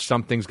if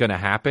something's going to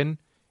happen?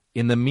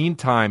 In the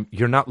meantime,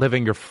 you're not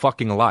living your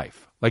fucking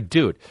life. Like,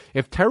 dude,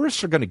 if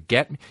terrorists are going to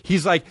get me,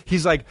 he's like,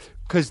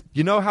 because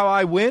you know how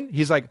I win?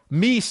 He's like,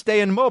 me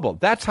staying mobile.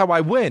 That's how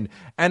I win.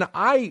 And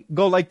I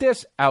go like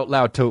this out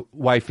loud to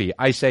wifey.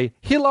 I say,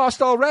 he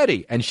lost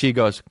already. And she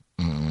goes,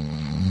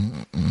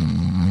 and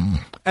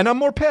I'm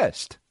more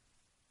pissed.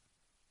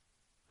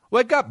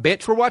 Wake up,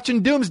 bitch. We're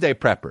watching Doomsday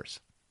Preppers.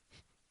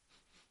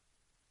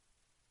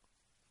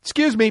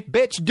 Excuse me,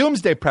 bitch.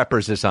 Doomsday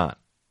Preppers is on.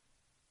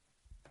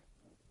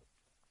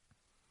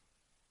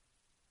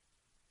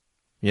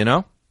 You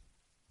know?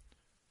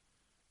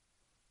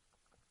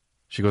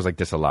 She goes like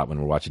this a lot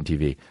when we're watching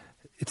TV.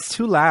 It's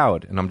too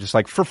loud. And I'm just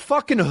like, for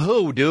fucking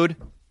who, dude?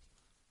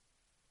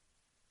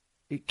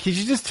 Can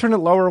you just turn it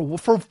lower?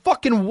 For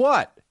fucking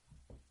what?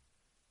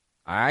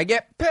 I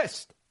get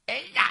pissed.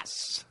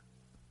 Yes.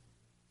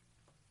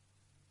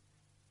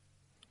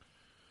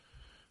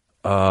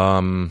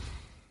 Yeah.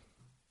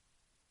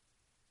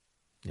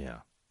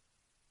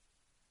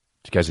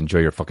 Did you guys enjoy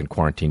your fucking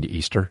quarantine to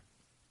Easter?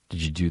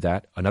 Did you do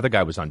that? Another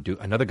guy was on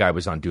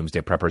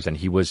Doomsday Preppers, and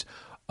he was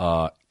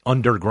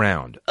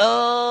underground.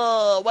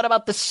 Oh, what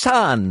about the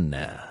sun?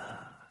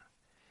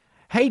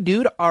 Hey,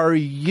 dude, are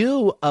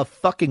you a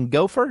fucking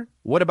gopher?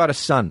 What about a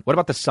sun? What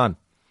about the sun?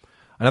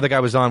 Another guy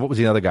was on. What was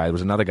the other guy? There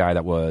was another guy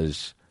that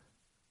was.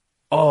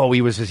 Oh, he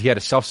had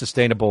a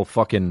self-sustainable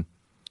fucking.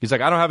 He's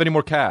like, I don't have any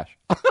more cash.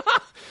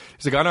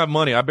 He's like, I don't have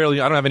money. I don't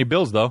have any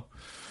bills though.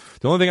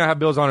 The only thing I have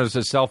bills on is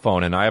a cell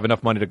phone, and I have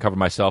enough money to cover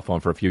my cell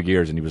phone for a few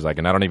years. And he was like,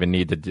 and I don't even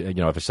need to,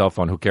 if a cell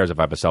phone, who cares if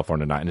I have a cell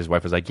phone or not? And his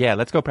wife was like, yeah,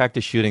 let's go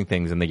practice shooting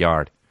things in the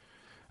yard.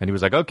 And he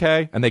was like,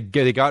 okay. And they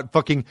got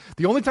fucking,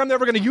 the only time they're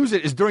ever going to use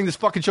it is during this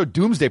fucking show,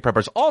 Doomsday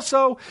Preppers.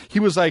 Also,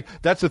 he was like,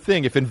 that's the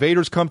thing. If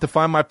invaders come to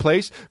find my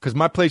place, because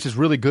my place is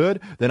really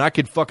good, then I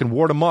could fucking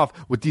ward them off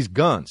with these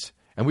guns.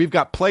 And we've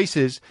got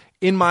places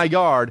in my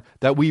yard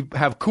that we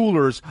have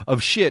coolers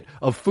of shit,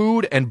 of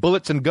food and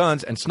bullets and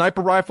guns and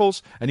sniper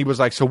rifles. And he was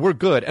like, so we're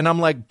good. And I'm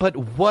like, but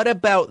what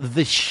about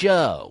the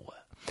show?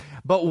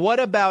 But what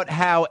about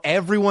how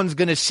everyone's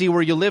going to see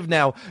where you live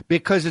now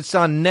because it's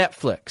on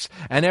Netflix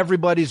and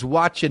everybody's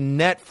watching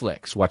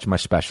Netflix? Watch my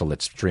special.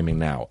 It's streaming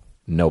now.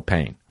 No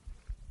pain.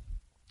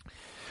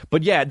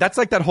 But yeah, that's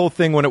like that whole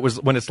thing when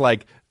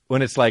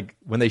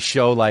they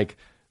show like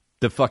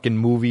the fucking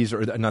movies,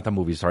 or not the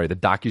movies, sorry, the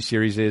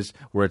docuseries is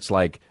where it's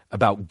like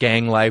about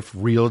gang life,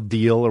 real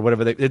deal, or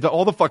whatever.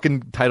 All the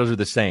fucking titles are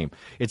the same.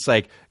 It's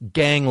like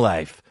gang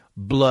life,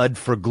 blood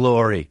for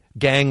glory,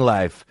 gang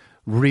life,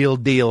 real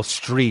deal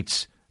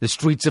streets, the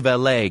streets of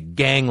L.A.,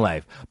 gang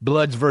life,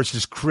 Bloods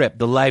versus Crip,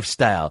 the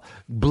lifestyle,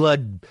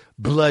 blood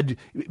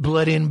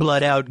in,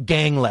 blood out,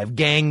 gang life,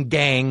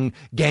 ganging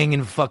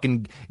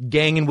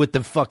with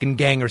the fucking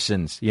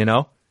Gangersons, you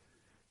know?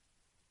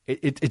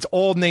 It's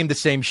all named the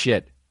same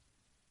shit.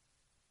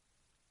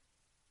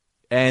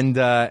 And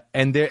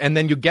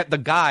then you get the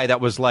guy that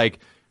was like,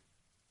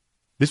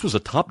 this was a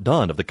top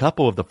don of the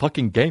capo of the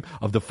fucking game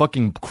of the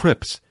fucking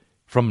Crips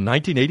from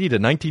 1980 to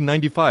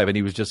 1995, and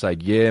he was just like,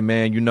 yeah,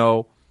 man, you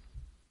know,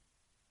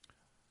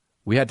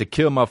 we had to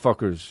kill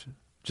motherfuckers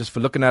just for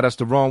looking at us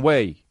the wrong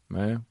way,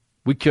 man.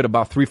 We killed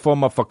about 3-4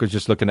 motherfuckers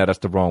just looking at us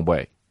the wrong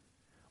way.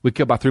 We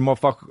killed about 4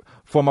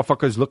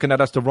 motherfuckers looking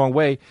at us the wrong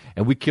way,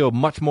 and we killed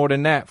much more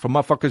than that for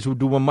motherfuckers who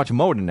doing much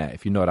more than that,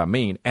 if you know what I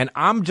mean. And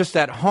I'm just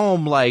at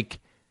home like,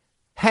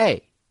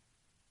 hey,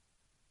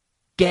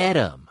 get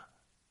him.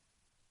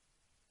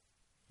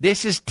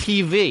 This is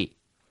TV.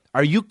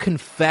 Are you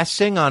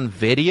confessing on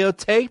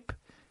videotape?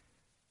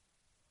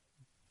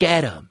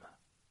 Get him.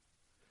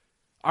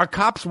 Are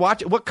cops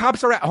watching? What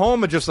cops are at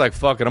home and just like,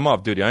 fuck it, I'm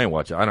off duty. I ain't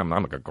watching. I'm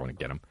not going to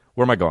get him.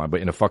 Where am I going?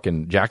 But in a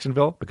fucking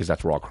Jacksonville? Because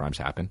that's where all crimes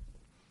happen.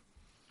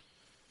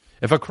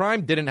 If a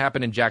crime didn't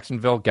happen in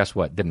Jacksonville, guess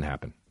what? Didn't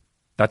happen.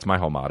 That's my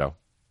whole motto.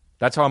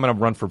 That's how I'm going to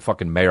run for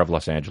fucking mayor of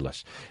Los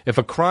Angeles. If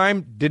a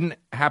crime didn't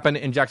happen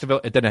in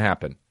Jacksonville, it didn't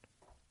happen.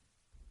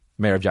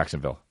 Mayor of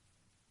Jacksonville.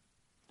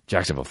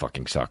 Jacksonville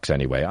fucking sucks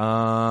anyway.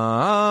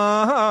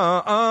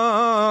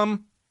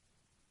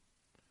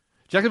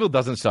 Jacksonville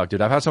doesn't suck,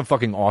 dude. I've had some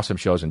fucking awesome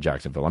shows in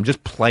Jacksonville. I'm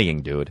just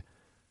playing, dude.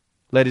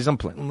 Ladies, I'm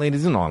playing.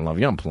 Ladies, you know I love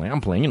you. I'm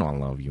playing. You know I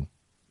love you.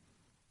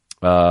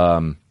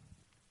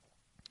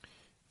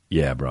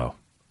 Yeah, bro.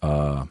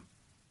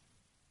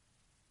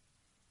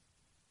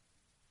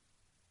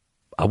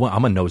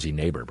 I'm a nosy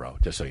neighbor, bro,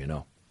 just so you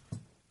know.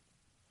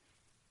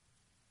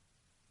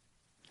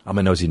 I'm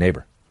a nosy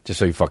neighbor, just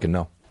so you fucking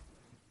know.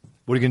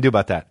 What are you going to do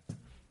about that?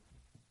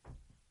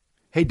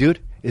 Hey,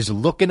 dude, is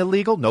looking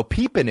illegal? No,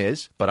 peeping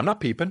is, but I'm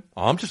not peeping.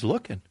 I'm just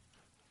looking.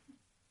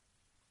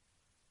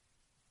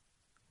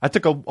 I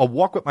took a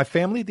walk with my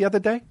family the other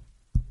day.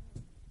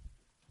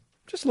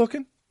 Just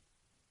looking.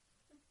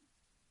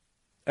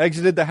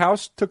 Exited the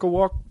house, took a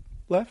walk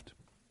left.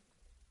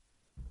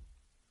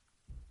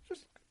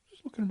 Just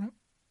looking around.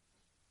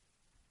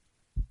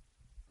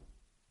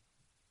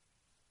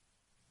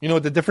 You know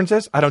what the difference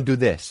is? I don't do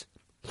this.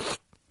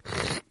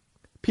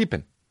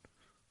 Peeping.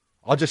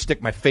 I'll just stick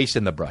my face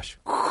in the brush.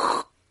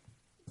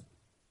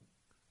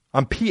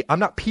 I'm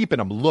not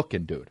peeping, I'm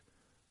looking, dude.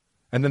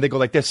 And then they go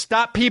like this,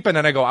 stop peeping.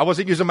 And I go, I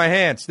wasn't using my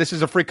hands. This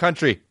is a free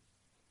country.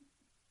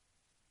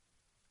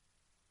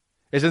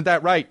 Isn't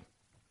that right?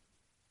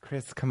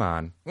 Chris, come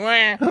on.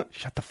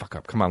 Shut the fuck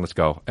up. Come on, let's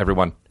go.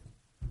 Everyone.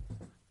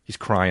 He's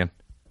crying.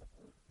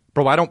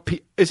 Bro, I don't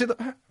peep. Is it?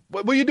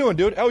 What are you doing,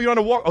 dude? Oh, you're on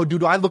a walk. Oh, dude,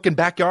 do I look in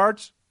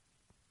backyards?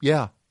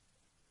 Yeah.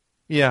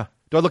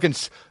 Do I look in,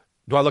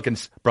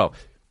 bro,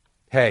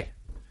 hey.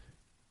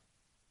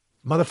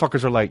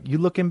 Motherfuckers are like, you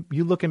look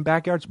in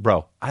backyards?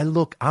 Bro,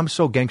 I'm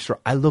so gangster,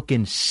 I look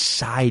in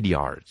side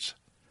yards.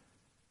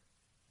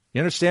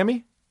 You understand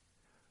me?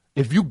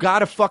 If you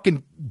got a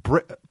fucking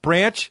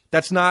branch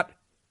that's not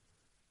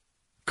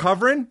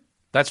covering,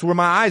 that's where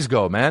my eyes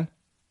go, man.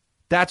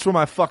 That's where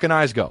my fucking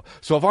eyes go.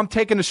 So if I'm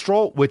taking a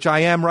stroll, which I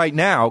am right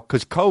now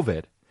because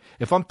COVID,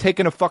 if I'm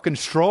taking a fucking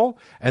stroll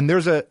and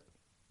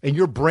and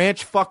your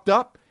branch fucked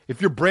up, if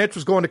your branch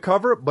was going to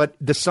cover, but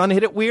the sun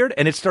hit it weird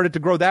and it started to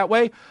grow that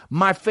way,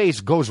 my face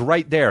goes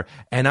right there.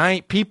 And I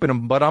ain't peeping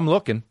them, but I'm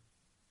looking.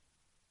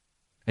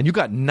 And you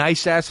got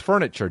nice-ass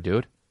furniture,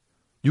 dude.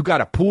 You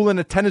got a pool and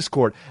a tennis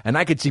court, and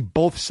I could see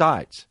both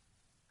sides.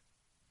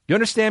 You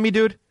understand me,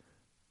 dude?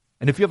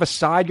 And if you have a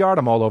side yard,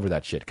 I'm all over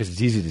that shit because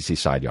it's easy to see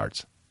side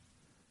yards.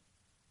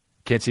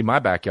 Can't see my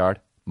backyard.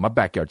 My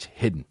backyard's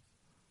hidden.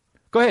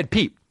 Go ahead,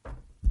 peep.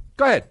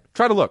 Go ahead.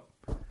 Try to look.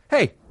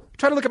 Hey,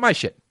 try to look at my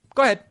shit.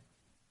 Go ahead.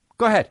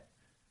 Go ahead.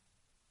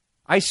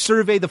 I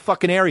survey the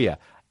fucking area.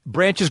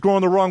 Branches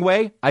growing the wrong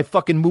way, I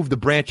fucking move the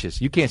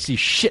branches. You can't see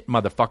shit,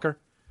 motherfucker.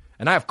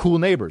 And I have cool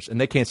neighbors, and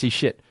they can't see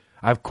shit.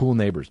 I have cool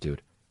neighbors,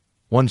 dude.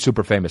 One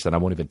super famous, and I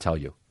won't even tell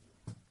you.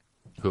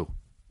 Who?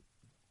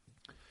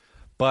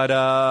 But,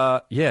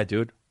 yeah,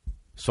 dude.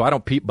 So I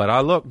don't peep, but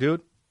I look,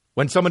 dude.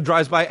 When someone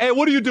drives by, hey,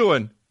 what are you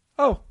doing?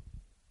 Oh.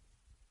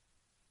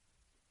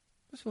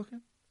 Just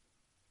looking.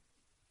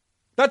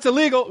 That's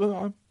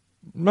illegal.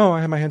 No, I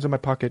have my hands in my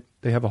pocket.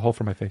 They have a hole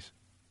for my face.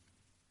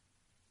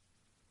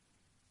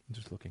 I'm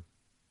just looking.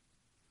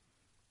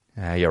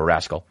 Ah, you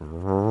rascal.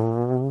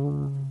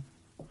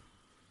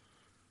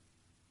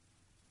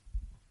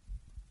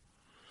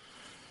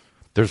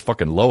 There's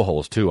fucking low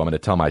holes, too. I'm going to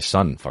tell my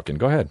son, fucking,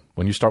 go ahead.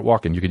 When you start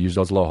walking, you could use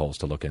those low holes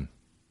to look in.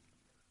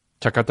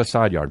 Check out the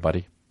side yard,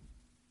 buddy.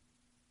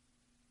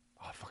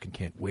 Oh, I fucking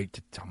can't wait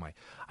to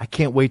I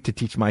can't wait to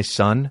teach my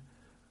son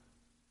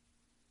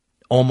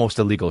almost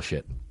illegal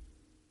shit.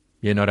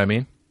 You know what I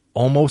mean?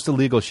 Almost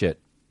illegal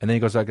shit. And then he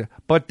goes like,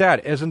 but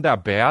Dad, isn't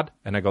that bad?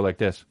 And I go like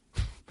this.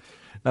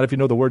 Not if you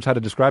know the words how to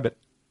describe it.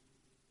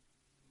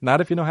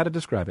 Not if you know how to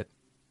describe it.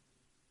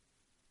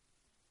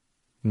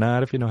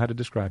 Not if you know how to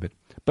describe it.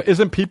 But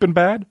isn't peeping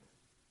bad?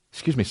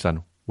 Excuse me,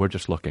 son. We're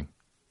just looking.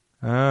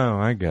 Oh,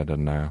 I get it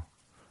now.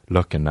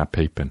 Looking, not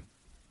peeping.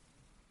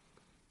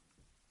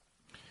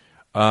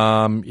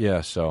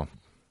 Yeah, so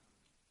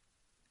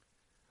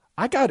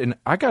I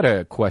got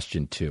a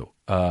question too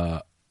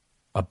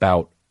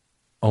about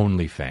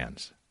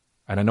OnlyFans.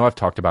 And I know I've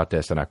talked about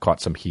this and I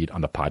caught some heat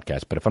on the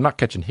podcast, but if I'm not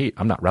catching heat,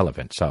 I'm not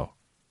relevant. So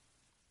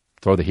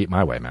throw the heat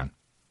my way, man.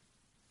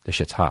 This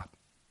shit's hot.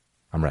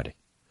 I'm ready.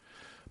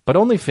 But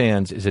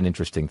OnlyFans is an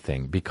interesting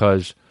thing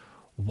because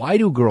why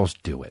do girls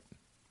do it?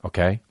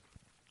 Okay?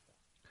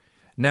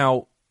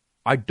 Now,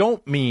 I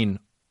don't mean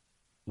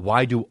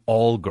why do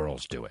all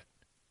girls do it?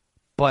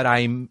 But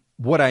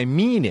what I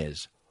mean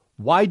is,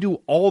 why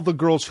do all the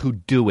girls who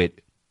do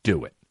it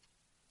do it?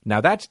 Now,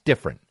 that's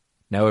different.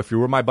 Now, if you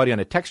were my buddy on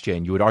a text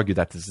chain, you would argue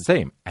that it's the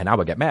same. And I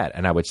would get mad.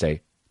 And I would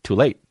say, too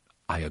late.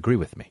 I agree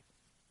with me.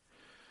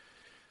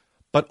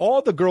 But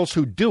all the girls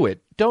who do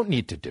it don't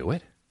need to do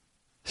it.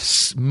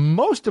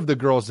 Most of the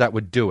girls that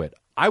would do it,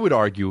 I would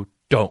argue,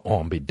 don't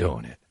want to be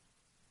doing it.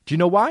 Do you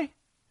know why?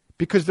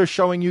 Because they're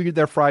showing you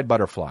their fried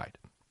butterfly.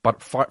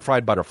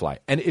 Fried butterfly.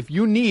 And if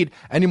you need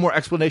any more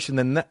explanation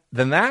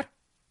than that,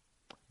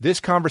 this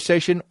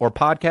conversation or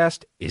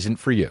podcast isn't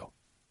for you.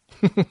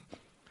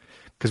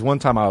 Because one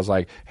time I was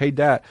like, hey,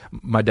 Dad,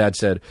 my dad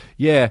said,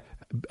 yeah,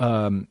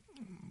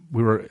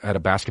 we were at a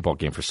basketball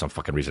game for some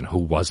fucking reason. Who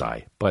was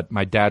I? But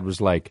my dad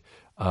was like,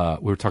 we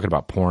were talking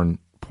about porn.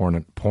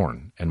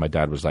 And my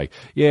dad was like,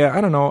 yeah,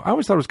 I don't know. I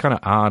always thought it was kind of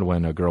odd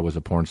when a girl was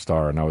a porn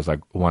star. And I was like,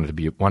 wanted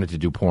to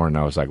do porn. And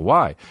I was like,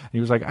 why? And he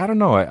was like, I don't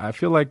know. I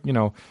feel like,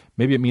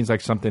 maybe it means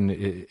like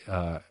something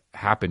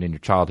happened in your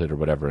childhood or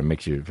whatever. It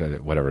makes you,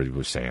 whatever he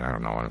was saying. I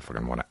don't know. I don't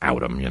fucking want to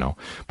out him,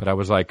 But I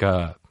was like,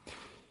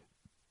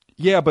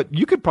 yeah, but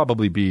you could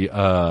probably be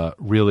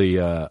really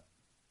a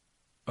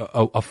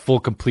full,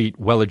 complete,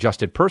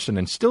 well-adjusted person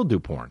and still do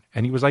porn.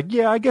 And he was like,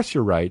 yeah, I guess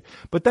you're right.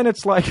 But then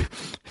it's like,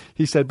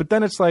 he said,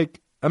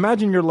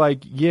 imagine you're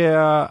like,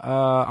 yeah,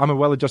 I'm a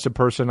well-adjusted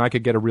person. I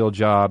could get a real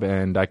job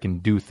and I can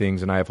do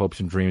things and I have hopes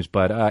and dreams.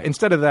 But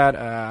instead of that,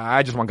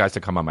 I just want guys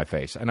to come on my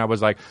face. And I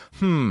was like,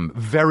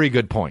 very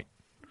good point.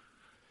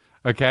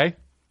 Okay.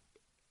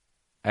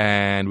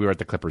 And we were at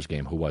the Clippers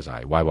game. Who was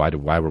I? Why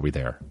were we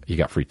there? You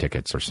got free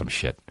tickets or some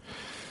shit.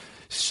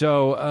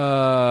 So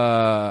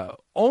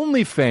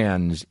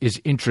OnlyFans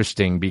is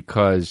interesting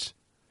because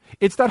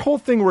it's that whole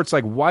thing where it's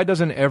like, why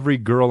doesn't every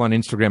girl on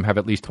Instagram have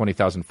at least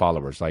 20,000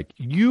 followers? Like,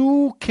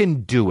 you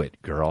can do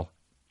it, girl.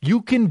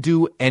 You can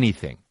do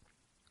anything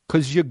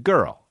because you're a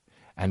girl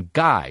and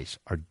guys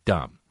are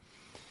dumb.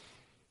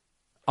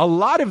 A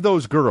lot of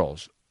those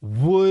girls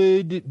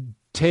would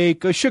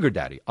take a sugar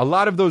daddy. A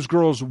lot of those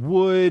girls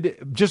would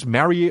just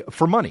marry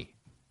for money.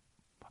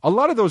 A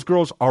lot of those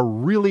girls are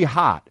really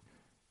hot.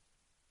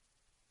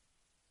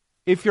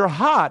 If you're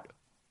hot,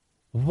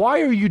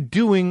 why are you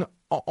doing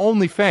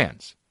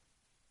OnlyFans?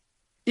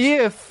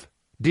 If,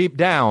 deep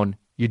down,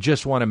 you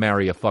just want to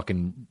marry a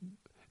fucking...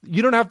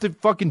 You don't have to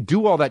fucking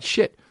do all that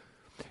shit.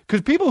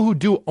 Because people who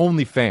do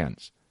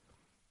OnlyFans...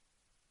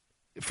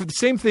 The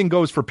same thing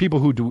goes for people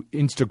who do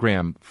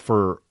Instagram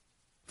for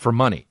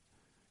money.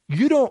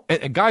 You don't...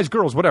 guys,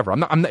 girls, whatever. I'm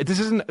not, this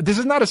is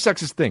not a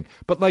sexist thing.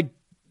 But, like,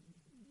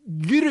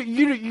 you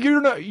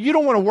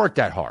don't want to work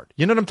that hard.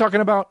 You know what I'm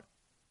talking about?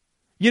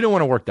 You don't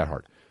want to work that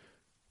hard.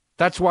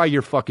 That's why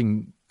you're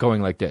fucking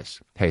going like this.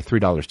 Hey,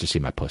 $3 to see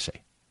my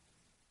pussy.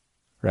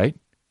 Right?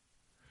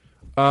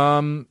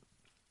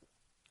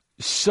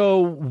 So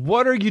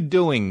what are you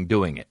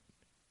doing it?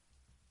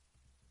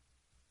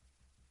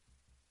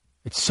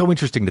 It's so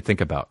interesting to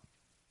think about.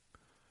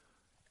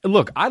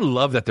 Look, I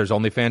love that there's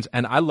OnlyFans,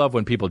 and I love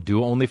when people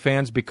do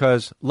OnlyFans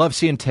because love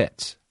seeing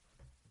tits.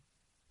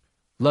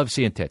 Love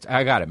seeing tits.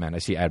 I got it, man. I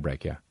see ad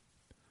break, yeah.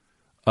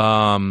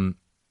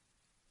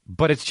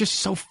 But it's just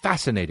so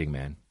fascinating,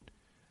 man,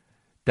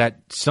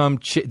 that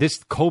this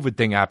COVID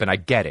thing happened. I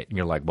get it. And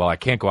you're like, well, I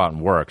can't go out and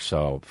work,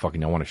 so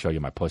fucking I want to show you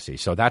my pussy.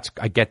 So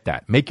I get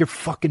that. Make your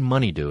fucking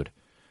money, dude.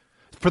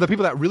 For the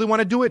people that really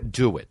want to do it,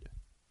 do it.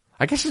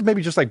 I guess it's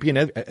maybe just like being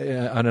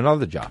on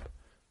another job.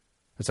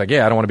 It's like,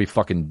 yeah, I don't want to be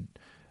fucking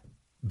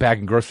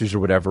bagging groceries or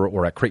whatever,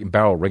 or at Crate and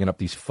Barrel ringing up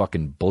these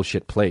fucking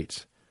bullshit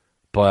plates.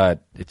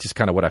 But it's just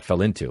kind of what I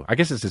fell into. I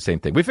guess it's the same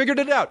thing. We figured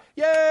it out.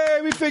 Yay!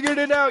 We figured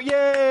it out.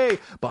 Yay!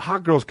 But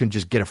hot girls can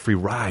just get a free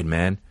ride,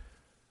 man.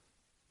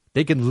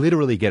 They can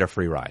literally get a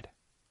free ride.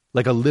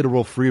 Like a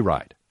literal free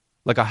ride.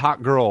 Like a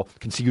hot girl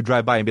can see you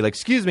drive by and be like,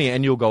 excuse me,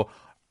 and you'll go,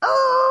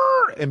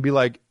 and be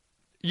like,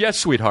 yes,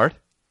 sweetheart.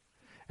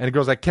 And the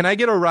girl's like, can I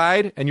get a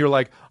ride? And you're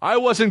like, I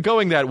wasn't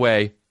going that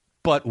way,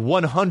 but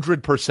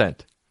 100%.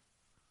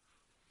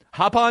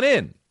 Hop on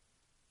in.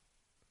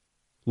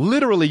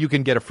 Literally, you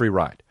can get a free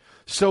ride.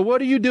 So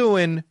what are you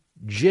doing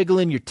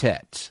jiggling your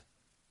tits?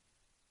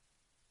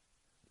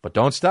 But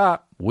don't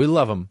stop. We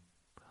love them.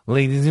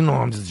 Ladies,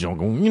 I'm just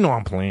joking.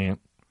 I'm playing.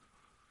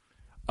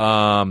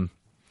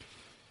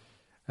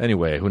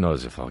 Anyway, who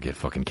knows if I'll get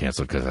fucking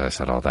canceled because I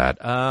said all that.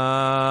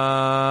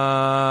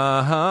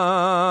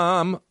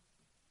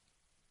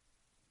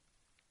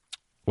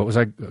 What was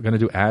I going to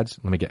do? Ads?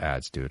 Let me get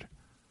ads, dude.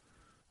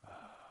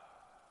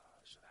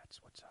 So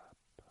that's what's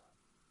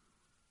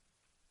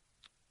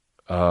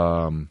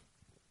up.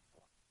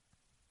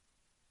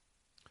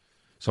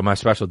 So my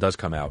special does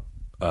come out.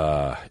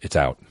 It's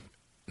out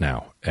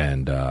now.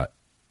 And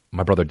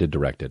my brother did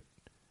direct it.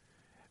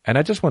 And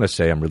I just want to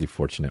say I'm really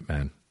fortunate,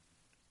 man.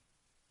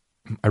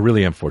 I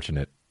really am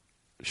fortunate.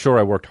 Sure,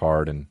 I worked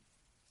hard and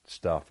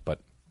stuff, but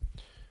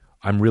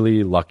I'm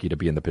really lucky to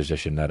be in the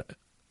position that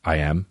I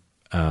am.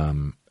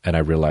 And I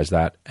realize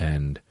that,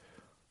 and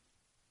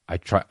I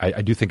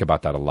do think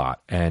about that a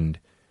lot. And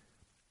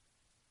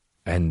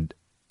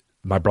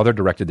my brother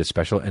directed this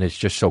special, and it's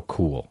just so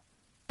cool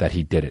that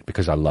he did it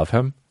because I love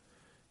him.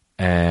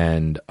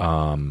 And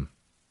I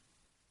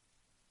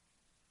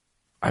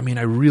mean,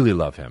 I really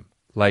love him.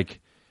 Like,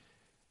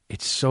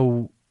 it's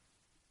so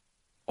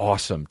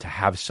awesome to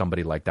have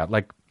somebody like that.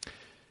 Like,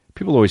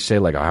 people always say,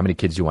 like, oh, how many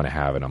kids do you want to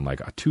have? And I'm like,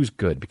 2's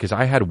good, because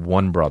I had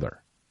one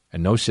brother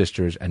and no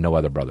sisters and no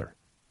other brother.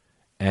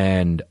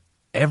 And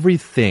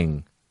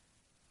everything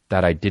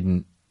that I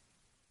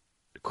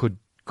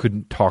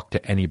couldn't talk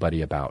to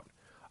anybody about,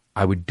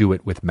 I would do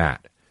it with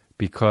Matt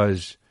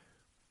because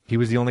he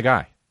was the only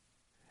guy.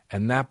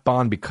 And that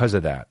bond, because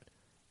of that,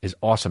 is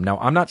awesome. Now,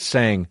 I'm not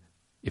saying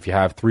if you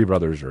have 3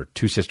 brothers or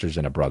 2 sisters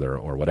and a brother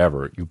or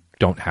whatever, you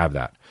don't have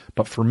that.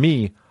 But for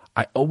me,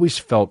 I always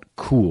felt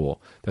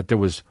cool that there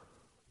was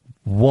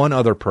one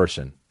other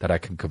person that I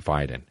could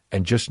confide in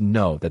and just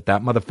know that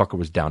that motherfucker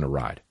was down to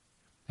ride.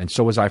 And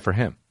so was I for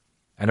him.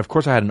 And of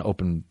course I had an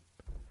open,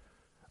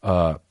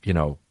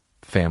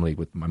 family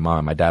with my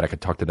mom, my dad. I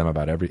could talk to them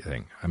about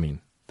everything. I mean,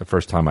 the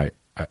first time I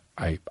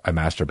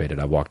masturbated,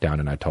 I walked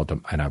down and I told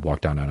them, and I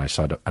walked down and I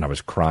saw it, and I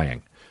was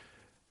crying.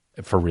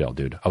 For real,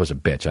 dude. I was a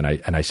bitch.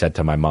 And I said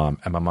to my mom,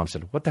 and my mom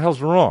said, what the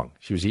hell's wrong?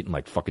 She was eating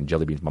like fucking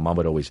jelly beans. My mom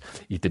would always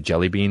eat the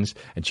jelly beans,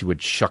 and she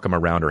would shuck them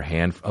around her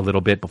hand a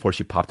little bit before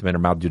she popped them in her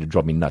mouth. Dude, it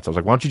drove me nuts. I was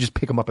like, why don't you just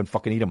pick them up and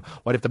fucking eat them?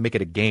 Why do you have to make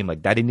it a game?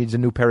 Like, Daddy needs a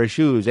new pair of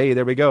shoes. Hey,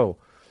 there we go.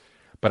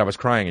 But I was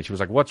crying, and she was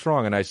like, what's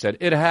wrong? And I said,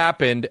 it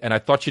happened. And I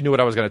thought she knew what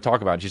I was going to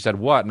talk about. And she said,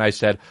 what? And I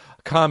said,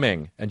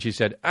 coming. And she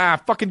said,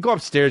 fucking go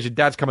upstairs. Your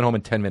dad's coming home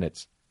in 10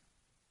 minutes.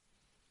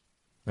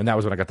 And that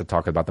was when I got to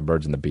talk about the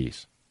birds and the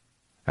bees.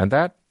 And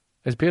that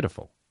is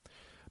beautiful.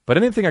 But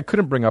anything I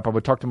couldn't bring up, I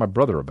would talk to my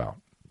brother about.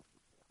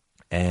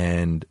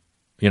 And,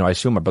 I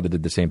assume my brother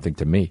did the same thing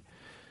to me.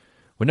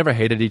 We never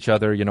hated each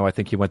other. I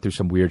think he went through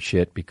some weird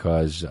shit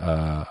because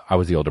I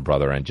was the older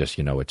brother, and just,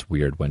 it's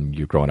weird when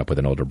you're growing up with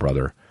an older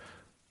brother.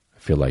 I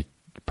feel like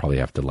you probably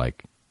have to,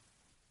 like,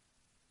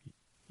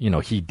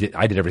 I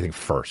did everything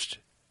first,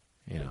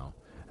 and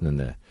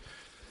then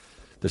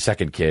the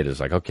second kid is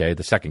like, okay,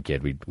 the second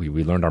kid,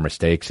 we learned our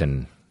mistakes,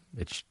 and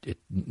it's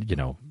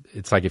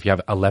like if you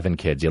have 11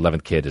 kids, the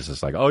 11th kid is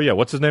just like, oh yeah,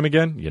 what's his name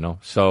again?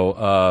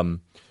 So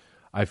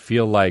I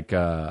feel like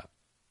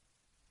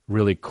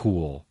really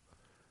cool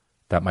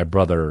that my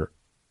brother,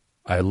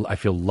 I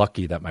feel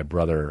lucky that my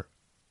brother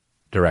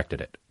directed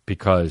it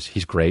because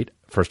he's great.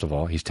 First of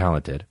all, he's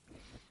talented.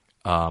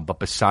 But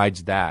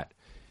besides that,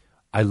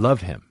 I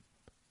love him,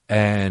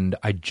 and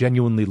I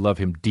genuinely love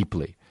him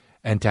deeply.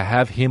 And to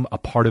have him a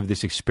part of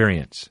this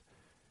experience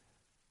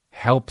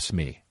helps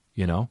me,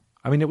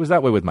 I mean, it was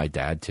that way with my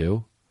dad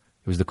too.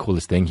 It was the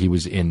coolest thing. He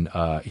was in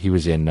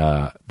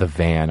the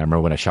van. I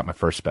remember when I shot my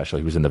first special,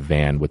 he was in the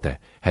van with the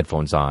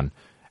headphones on.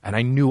 And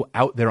I knew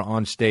out there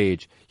on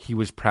stage, he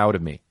was proud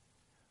of me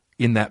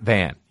in that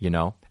van,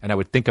 And I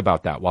would think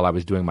about that while I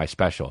was doing my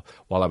special,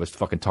 while I was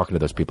fucking talking to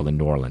those people in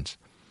New Orleans.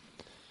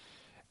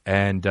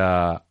 And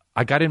I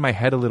got in my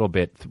head a little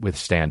bit with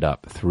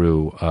stand-up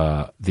through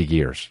the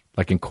years.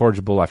 Like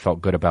Incorrigible, I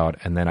felt good about.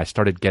 And then I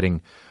started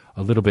getting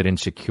a little bit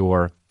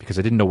insecure because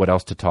I didn't know what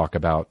else to talk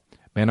about.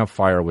 Man on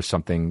Fire was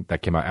something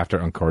that came out after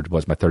Incorrigible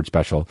as my third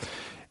special.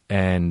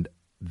 And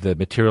the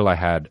material I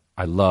had,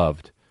 I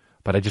loved,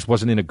 but I just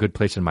wasn't in a good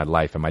place in my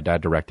life. And my dad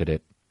directed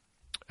it,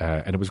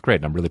 and it was great,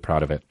 and I'm really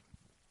proud of it.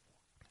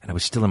 And I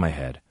was still in my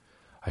head.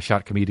 I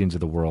shot Comedians of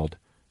the World.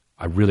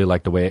 I really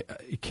liked the way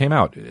it came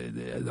out.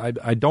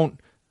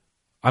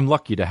 I'm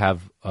lucky to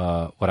have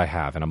what I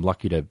have, and I'm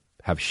lucky to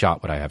have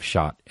shot what I have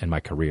shot in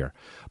my career.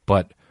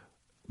 But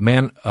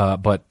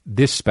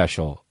this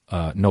special,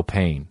 No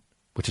Pain,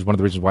 which is one of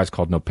the reasons why it's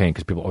called No Pain,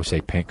 because people always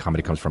say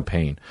comedy comes from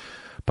pain.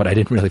 But I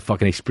didn't really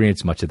fucking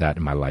experience much of that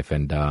in my life,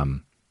 and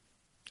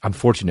I'm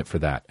fortunate for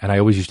that. And I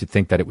always used to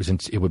think that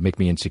it would make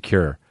me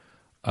insecure,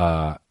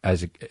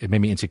 it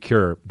made me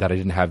insecure that I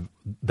didn't have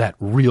that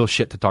real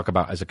shit to talk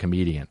about as a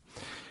comedian.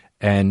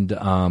 And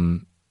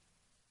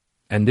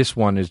this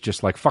one is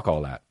just like, fuck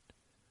all that.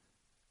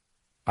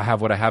 I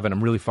have what I have, and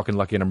I'm really fucking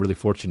lucky, and I'm really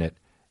fortunate.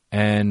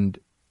 And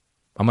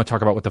I'm going to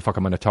talk about what the fuck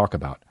I'm going to talk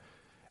about.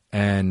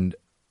 And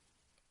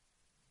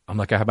I'm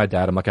like, I have my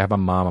dad. I'm like, I have my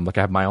mom. I'm like,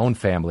 I have my own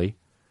family,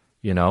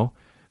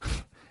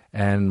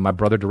 and my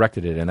brother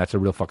directed it. And that's a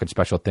real fucking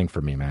special thing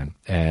for me, man.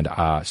 And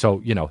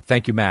so,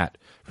 thank you, Matt,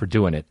 for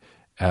doing it.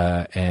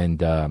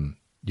 and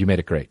you made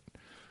it great.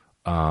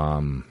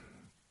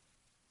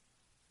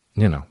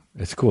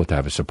 It's cool to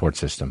have a support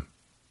system.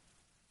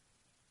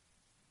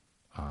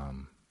 I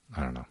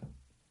don't know.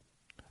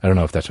 I don't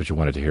know if that's what you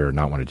wanted to hear or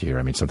not wanted to hear.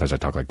 I mean, sometimes I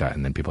talk like that,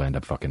 and then people end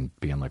up fucking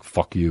being like,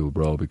 fuck you,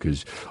 bro,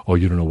 because,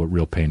 you don't know what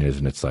real pain is.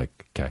 And it's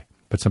like, okay.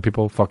 But some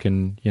people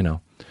fucking,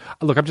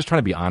 Look, I'm just trying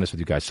to be honest with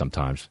you guys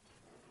sometimes.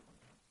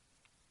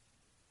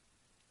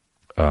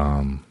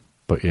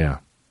 But yeah.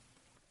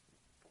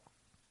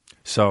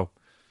 So,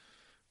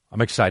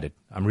 I'm excited.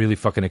 I'm really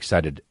fucking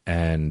excited.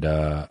 And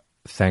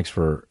thanks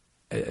to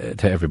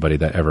everybody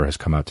that ever has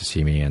come out to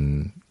see me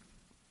and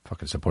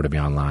fucking supported me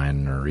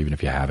online, or even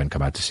if you haven't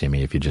come out to see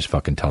me, if you just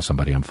fucking tell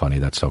somebody I'm funny,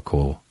 that's so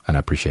cool, and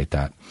I appreciate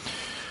that.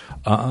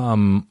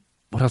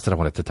 What else did I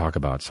want to talk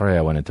about? Sorry,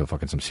 I went into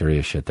fucking some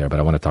serious shit there, but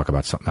I want to talk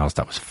about something else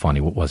that was funny.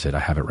 What was it? I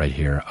have it right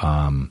here.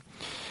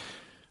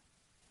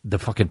 The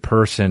fucking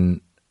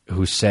person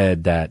who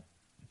said that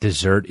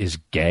dessert is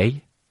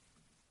gay.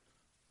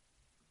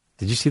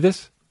 Did you see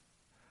this?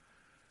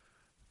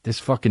 This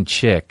fucking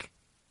chick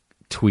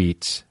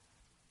tweets.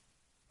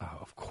 Oh,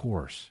 of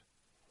course.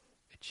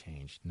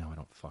 Changed. No, I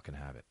don't fucking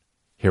have it.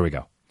 Here we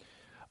go.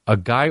 A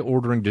guy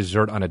ordering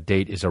dessert on a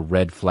date is a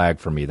red flag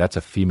for me. That's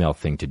a female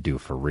thing to do,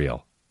 for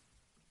real.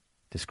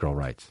 This girl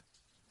writes.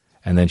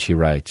 And then she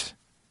writes,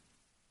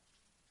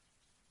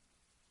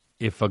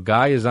 if a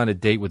guy is on a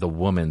date with a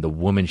woman, the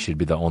woman should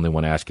be the only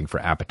one asking for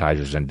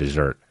appetizers and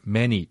dessert.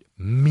 Men eat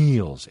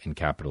meals in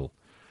capital.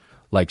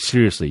 Like,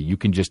 seriously, you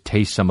can just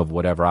taste some of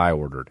whatever I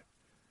ordered.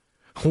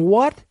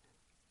 What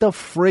the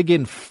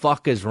friggin'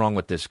 fuck is wrong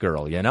with this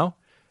girl,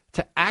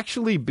 To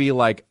actually be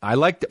like,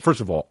 first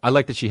of all, I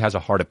like that she has a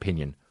hard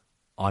opinion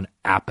on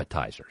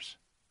appetizers.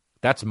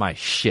 That's my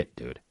shit,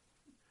 dude.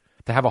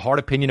 To have a hard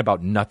opinion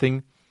about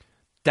nothing,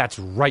 that's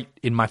right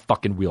in my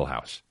fucking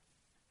wheelhouse.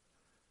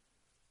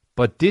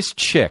 But this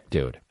chick,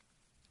 dude,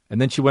 and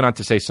then she went on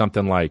to say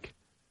something like,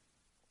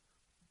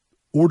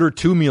 order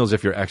 2 meals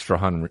if you're extra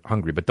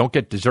hungry, but don't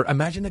get dessert.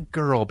 Imagine a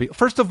girl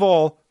first of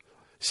all,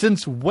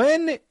 since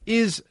when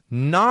is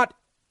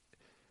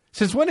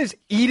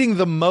eating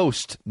the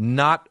most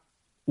not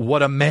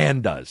what a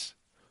man does?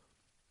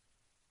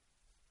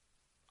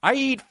 I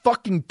eat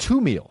fucking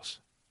 2 meals.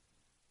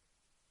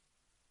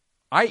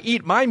 I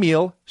eat my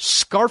meal,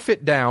 scarf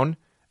it down,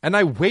 and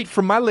I wait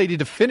for my lady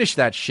to finish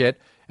that shit.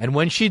 And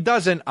when she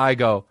doesn't, I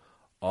go,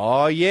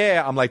 oh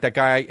yeah. I'm like that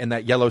guy in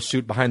that yellow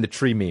suit behind the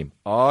tree meme.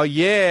 Oh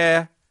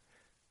yeah.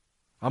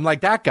 I'm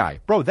like that guy.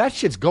 Bro, that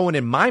shit's going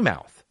in my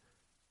mouth.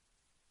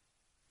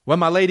 When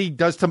my lady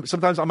does,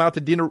 sometimes I'm out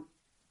to dinner.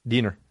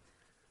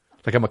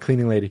 Like I'm a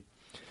cleaning lady.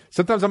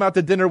 Sometimes I'm out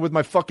to dinner with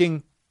my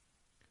fucking,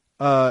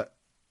 her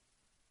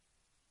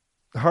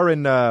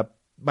and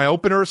my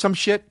opener or some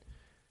shit.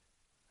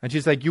 And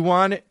she's like, you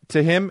want it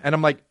to him? And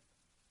I'm like,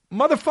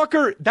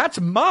 motherfucker, that's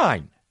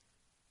mine.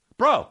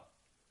 Bro.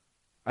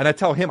 And I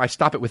tell him, I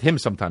stop it with him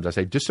sometimes. I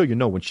say, just so you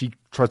know, when she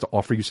tries to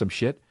offer you some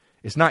shit,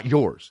 it's not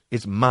yours.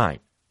 It's mine.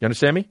 You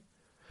understand me?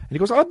 And he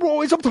goes, oh,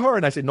 bro, it's up to her.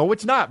 And I say, no,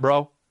 it's not,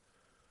 bro.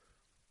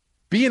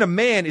 Being a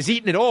man is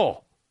eating it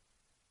all.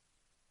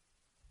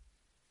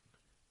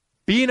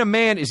 Being a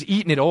man is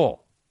eating it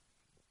all.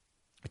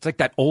 It's like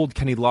that old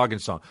Kenny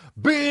Loggins song.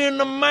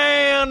 Being a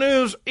man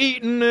is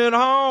eating it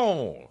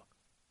all.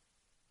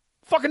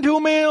 Fucking 2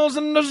 meals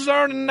and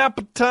dessert and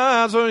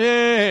appetizer,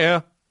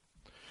 yeah.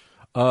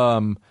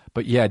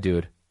 But yeah,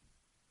 dude.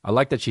 I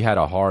like that she had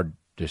a hard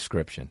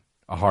description.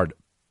 A hard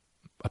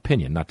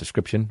opinion, not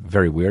description.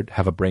 Very weird.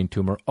 Have a brain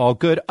tumor. All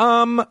good.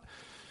 And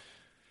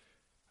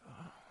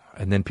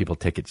then people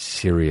take it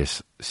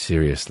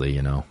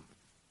seriously,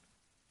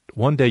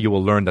 One day you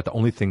will learn that the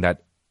only thing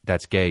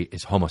that's gay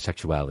is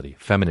homosexuality,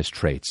 feminist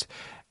traits,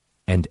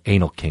 and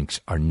anal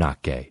kinks are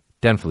not gay.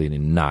 Definitely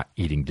not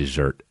eating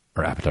dessert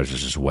or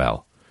appetizers as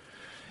well.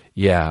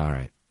 Yeah, all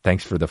right.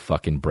 Thanks for the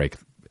fucking break.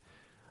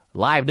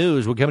 Live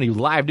news. We're giving you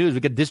live news. We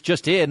get this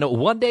just in.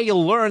 One day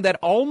you'll learn that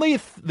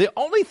the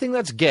only thing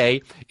that's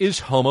gay is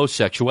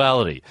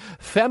homosexuality.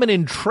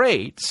 Feminine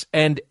traits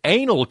and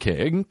anal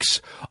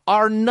kinks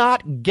are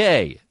not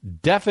gay.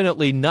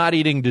 Definitely not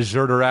eating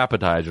dessert or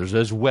appetizers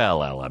as well,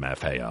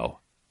 LMFAO.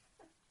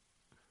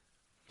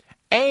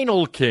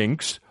 Anal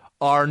kinks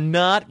are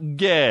not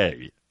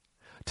gay.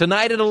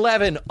 Tonight at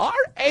 11, are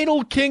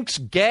anal kinks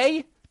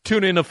gay?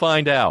 Tune in to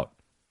find out.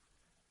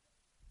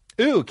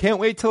 Ooh, can't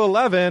wait till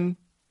 11.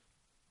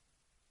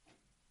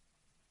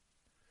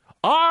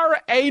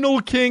 Are anal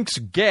kinks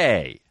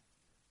gay?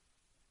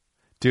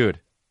 Dude.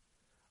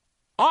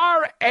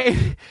 Are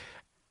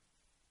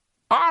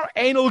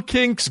anal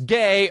kinks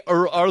gay,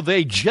 or are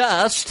they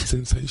just...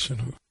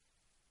 Sensational.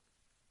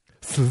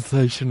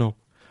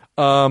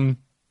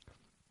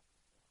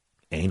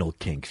 Anal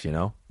kinks,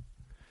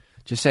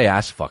 Just say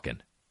ass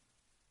fucking.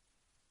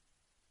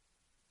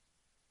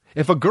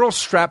 If a girl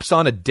straps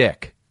on a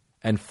dick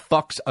and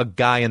fucks a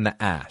guy in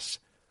the ass,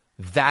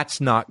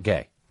 that's not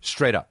gay.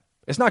 Straight up.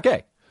 It's not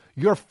gay.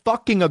 You're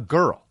fucking a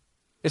girl.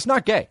 It's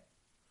not gay.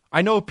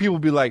 I know people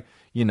be like,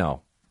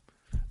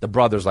 The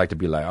brothers like to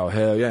be like, oh,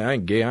 hell yeah, I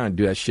ain't gay. I don't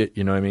do that shit.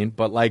 You know what I mean?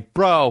 But like,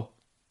 bro,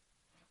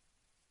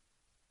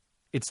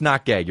 it's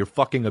not gay. You're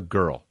fucking a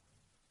girl.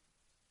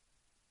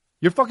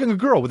 You're fucking a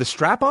girl with a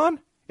strap on?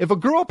 If a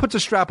girl puts a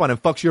strap on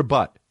and fucks your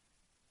butt,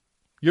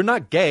 you're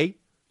not gay.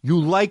 You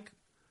like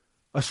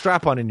a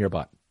strap on in your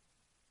butt.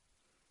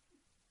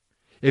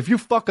 If you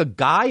fuck a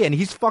guy and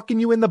he's fucking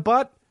you in the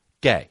butt,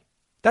 gay.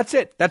 That's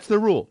it. That's the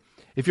rule.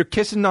 If you're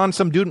kissing on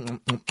some dude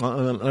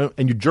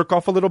and you jerk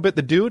off a little bit,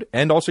 the dude,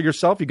 and also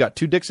yourself, you got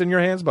two dicks in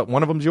your hands, but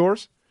one of them's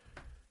yours,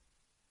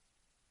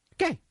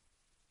 gay.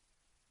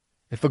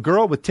 If a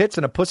girl with tits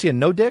and a pussy and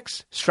no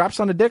dicks straps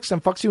on the dicks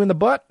and fucks you in the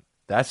butt,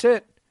 that's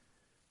it.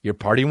 You're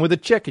partying with a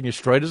chick and you're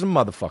straight as a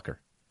motherfucker.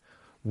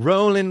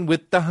 Rolling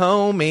with the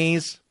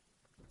homies.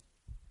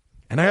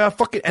 And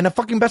the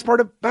fucking best part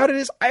about it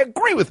is I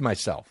agree with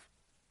myself.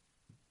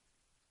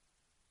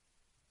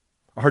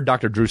 I heard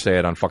Dr. Drew say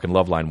it on fucking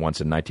Loveline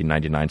once in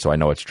 1999, so I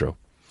know it's true.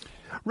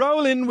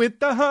 Rolling with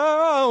the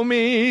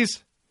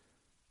homies.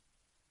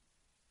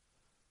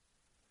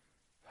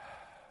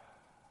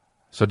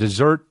 So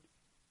dessert.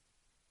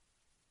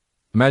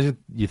 Imagine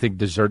you think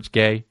dessert's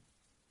gay.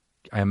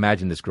 I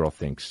imagine this girl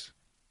thinks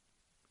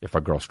if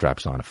a girl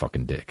straps on a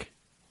fucking dick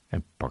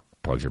and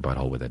plugs her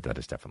butthole with it, that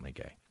is definitely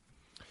gay.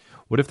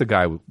 What if the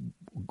guy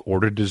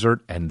ordered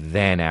dessert and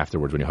then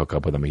afterwards when you hook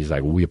up with him, he's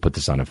like, will you put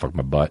this on and fuck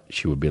my butt?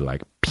 She would be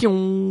like,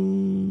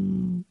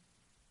 pew,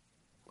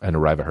 and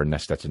arrive at her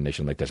next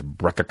destination like this.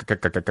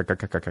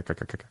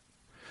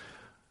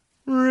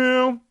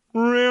 Real.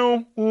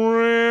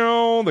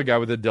 The guy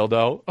with the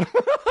dildo.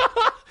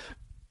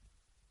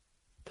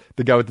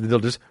 The guy with the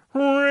dildo just,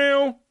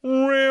 real.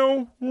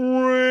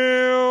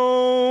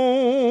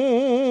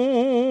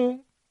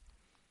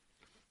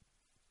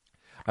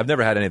 I've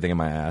never had anything in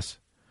my ass.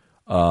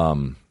 I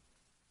don't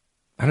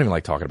even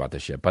like talking about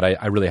this shit, but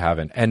I really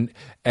haven't. And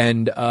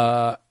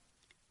I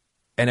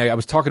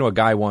was talking to a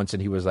guy once,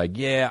 and he was like,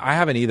 "Yeah, I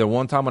haven't either."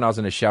 One time when I was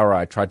in the shower,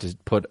 I tried to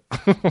put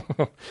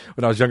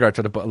when I was younger, I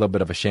tried to put a little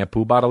bit of a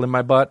shampoo bottle in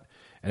my butt,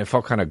 and it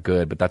felt kind of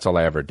good, but that's all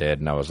I ever did.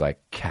 And I was like,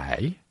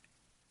 "Okay,"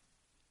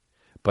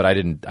 but I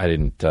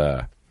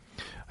never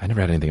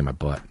had anything in my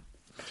butt.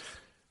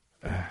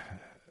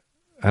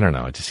 I don't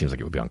know. It just seems like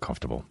it would be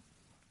uncomfortable.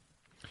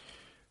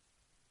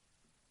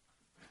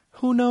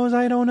 Who knows?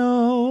 I don't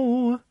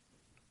know.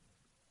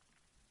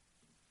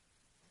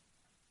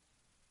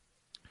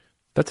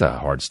 That's a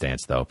hard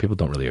stance, though. People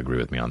don't really agree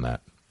with me on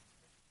that.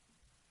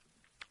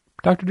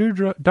 Dr. Drew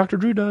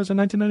does in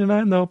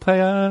 1999, though.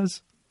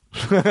 Players.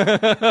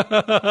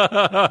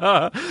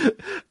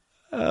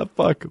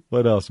 Fuck.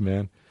 What else,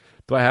 man?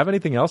 Do I have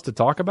anything else to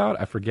talk about?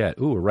 I forget.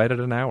 Ooh, we're right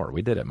at an hour.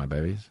 We did it, my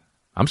babies.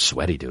 I'm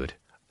sweaty, dude.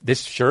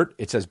 This shirt,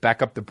 it says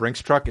back up the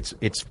Brinks truck.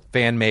 It's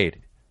fan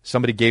made.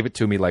 Somebody gave it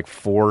to me like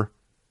 5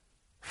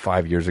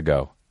 years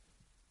ago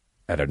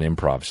at an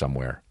improv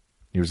somewhere.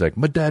 He was like,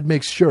 my dad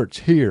makes shirts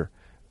here.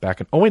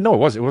 It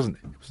wasn't.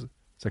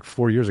 It's like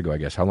 4 years ago, I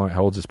guess. How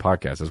old's this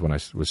podcast? That's when I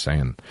was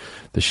saying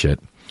the shit.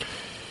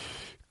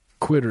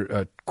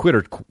 Twitter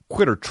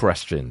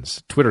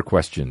questions.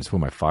 Who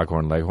am I,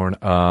 Foghorn Leghorn?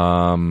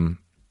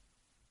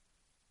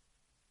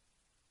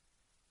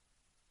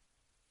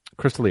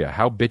 Crystalia,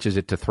 how bitch is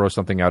it to throw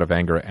something out of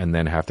anger and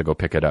then have to go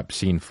pick it up?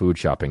 Seen food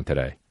shopping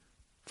today.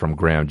 From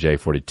Graham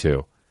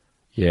J42.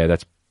 Yeah,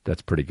 that's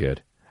pretty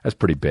good. That's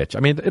pretty bitch.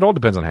 I mean, it all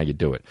depends on how you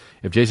do it.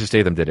 If Jason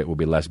Statham did it, it would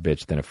be less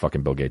bitch than if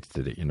fucking Bill Gates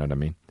did it. You know what I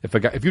mean?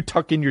 If you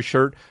tuck in your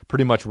shirt,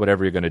 pretty much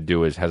whatever you're going to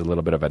do has a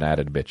little bit of an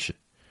added bitch.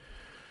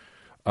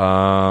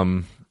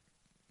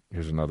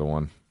 Here's another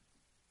one.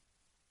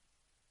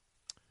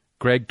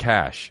 Greg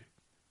Cash.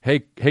 Hey,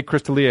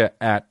 Crystalia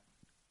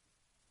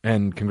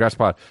and congrats,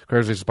 Pod.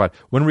 Congratulations, Pod.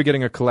 When are we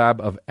getting a collab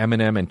of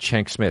Eminem and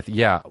Chank Smith?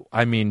 Yeah,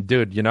 I mean,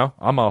 dude,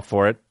 I'm all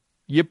for it.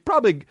 You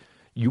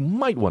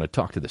might want to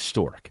talk to the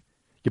Stork.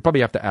 You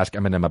probably have to ask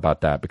Eminem about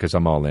that because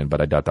I'm all in,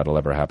 but I doubt that'll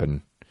ever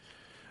happen.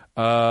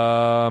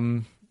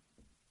 Hannah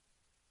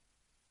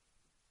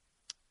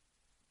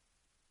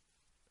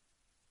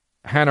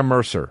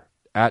Mercer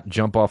at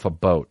Jump Off a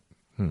Boat.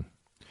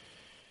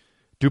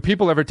 Do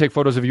people ever take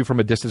photos of you from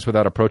a distance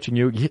without approaching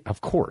you? Yeah,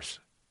 of course.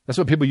 That's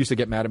what people used to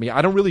get mad at me.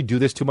 I don't really do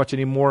this too much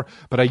anymore,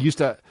 but I used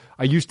to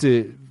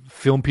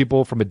film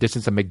people from a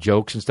distance and make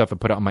jokes and stuff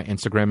and put it on my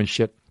Instagram and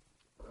shit.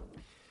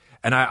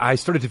 And I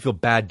started to feel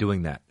bad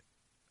doing that.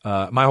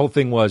 My whole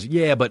thing was,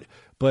 but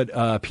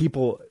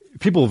people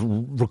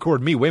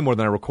record me way more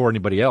than I record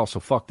anybody else, so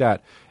fuck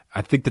that.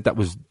 I think that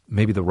was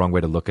maybe the wrong way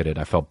to look at it.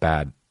 I felt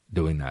bad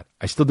doing that.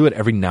 I still do it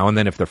every now and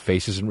then if their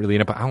face isn't really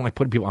in it, but I don't like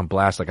putting people on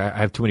blast. Like I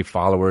have too many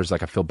followers,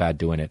 like I feel bad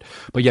doing it.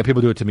 But yeah,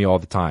 people do it to me all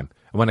the time.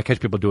 And when I catch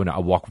people doing it, I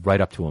walk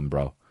right up to them,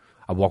 bro.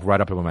 I walk right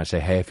up to them and I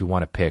say, hey, if you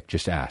want a pic,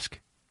 just ask.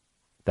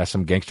 That's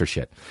some gangster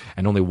shit.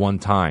 And only one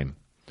time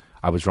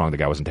I was wrong. The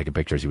guy wasn't taking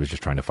pictures. He was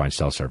just trying to find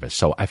cell service.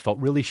 So I felt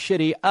really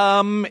shitty.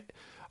 I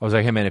was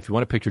like, hey, man, if you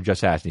want a picture,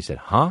 just ask. And he said,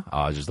 huh? Oh,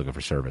 I was just looking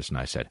for service. And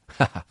I said,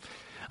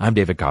 I'm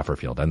David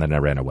Copperfield. And then I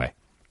ran away.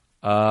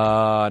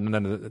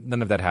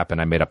 None of that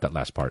happened. I made up that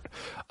last part.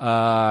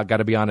 Got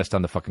to be honest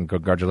on the fucking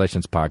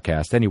Congratulations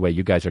podcast. Anyway,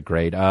 you guys are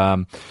great.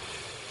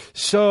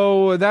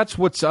 So that's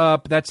what's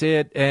up. That's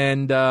it.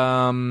 And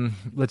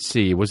let's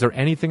see. Was there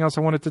anything else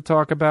I wanted to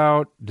talk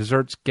about?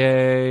 Dessert's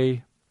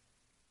gay.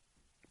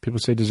 People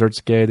say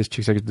dessert's gay. This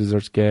chick says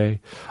dessert's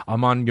gay.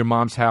 I'm on Your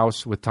Mom's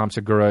House with Tom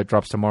Segura. It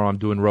drops tomorrow. I'm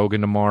doing Rogan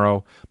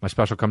tomorrow. My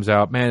special comes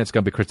out. Man, it's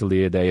going to be Chris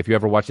D'Elia Day. If you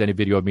ever watched any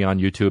video of me on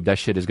YouTube, that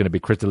shit is going to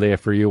be Chris D'Elia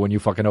for you when you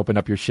fucking open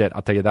up your shit.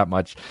 I'll tell you that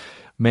much.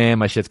 Man,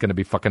 my shit's going to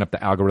be fucking up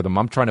the algorithm.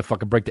 I'm trying to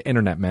fucking break the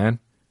internet, man.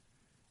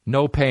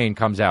 No Pain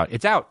comes out.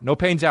 It's out. No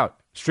Pain's out.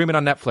 Stream it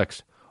on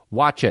Netflix.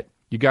 Watch it.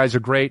 You guys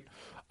are great.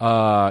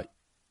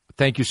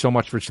 Thank you so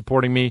much for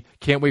supporting me.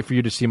 Can't wait for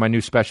you to see my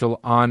new special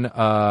on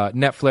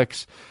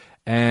Netflix.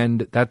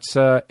 And that's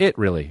it,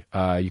 really.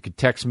 You could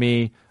text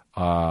me.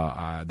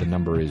 The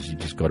number is, you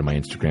just go to my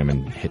Instagram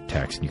and hit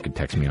text, and you can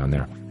text me on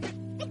there.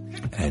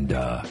 And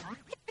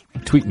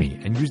tweet me.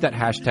 And use that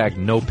hashtag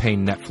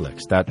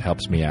NoPainNetflix. That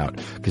helps me out,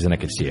 because then I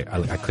can see it.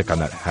 I click on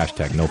that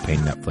hashtag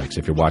NoPainNetflix.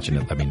 If you're watching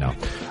it, let me know.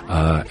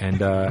 And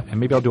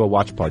maybe I'll do a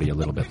watch party a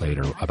little bit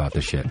later about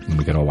this shit, and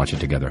we can all watch it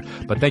together.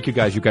 But thank you,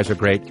 guys. You guys are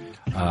great.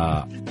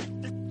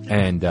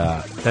 And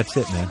that's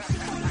it, man.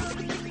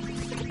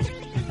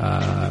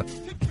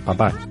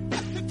 Bye-bye.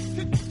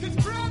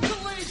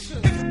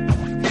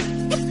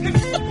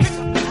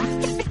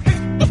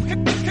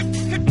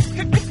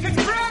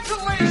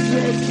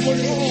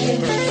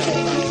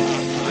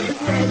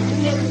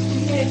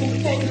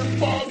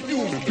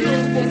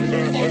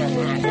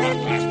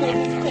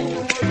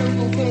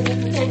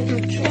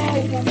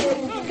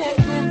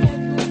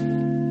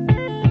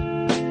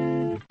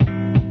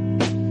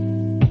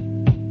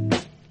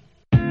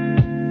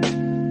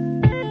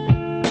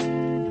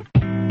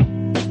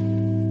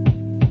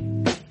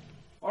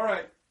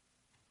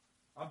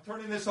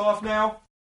 Turning this off now.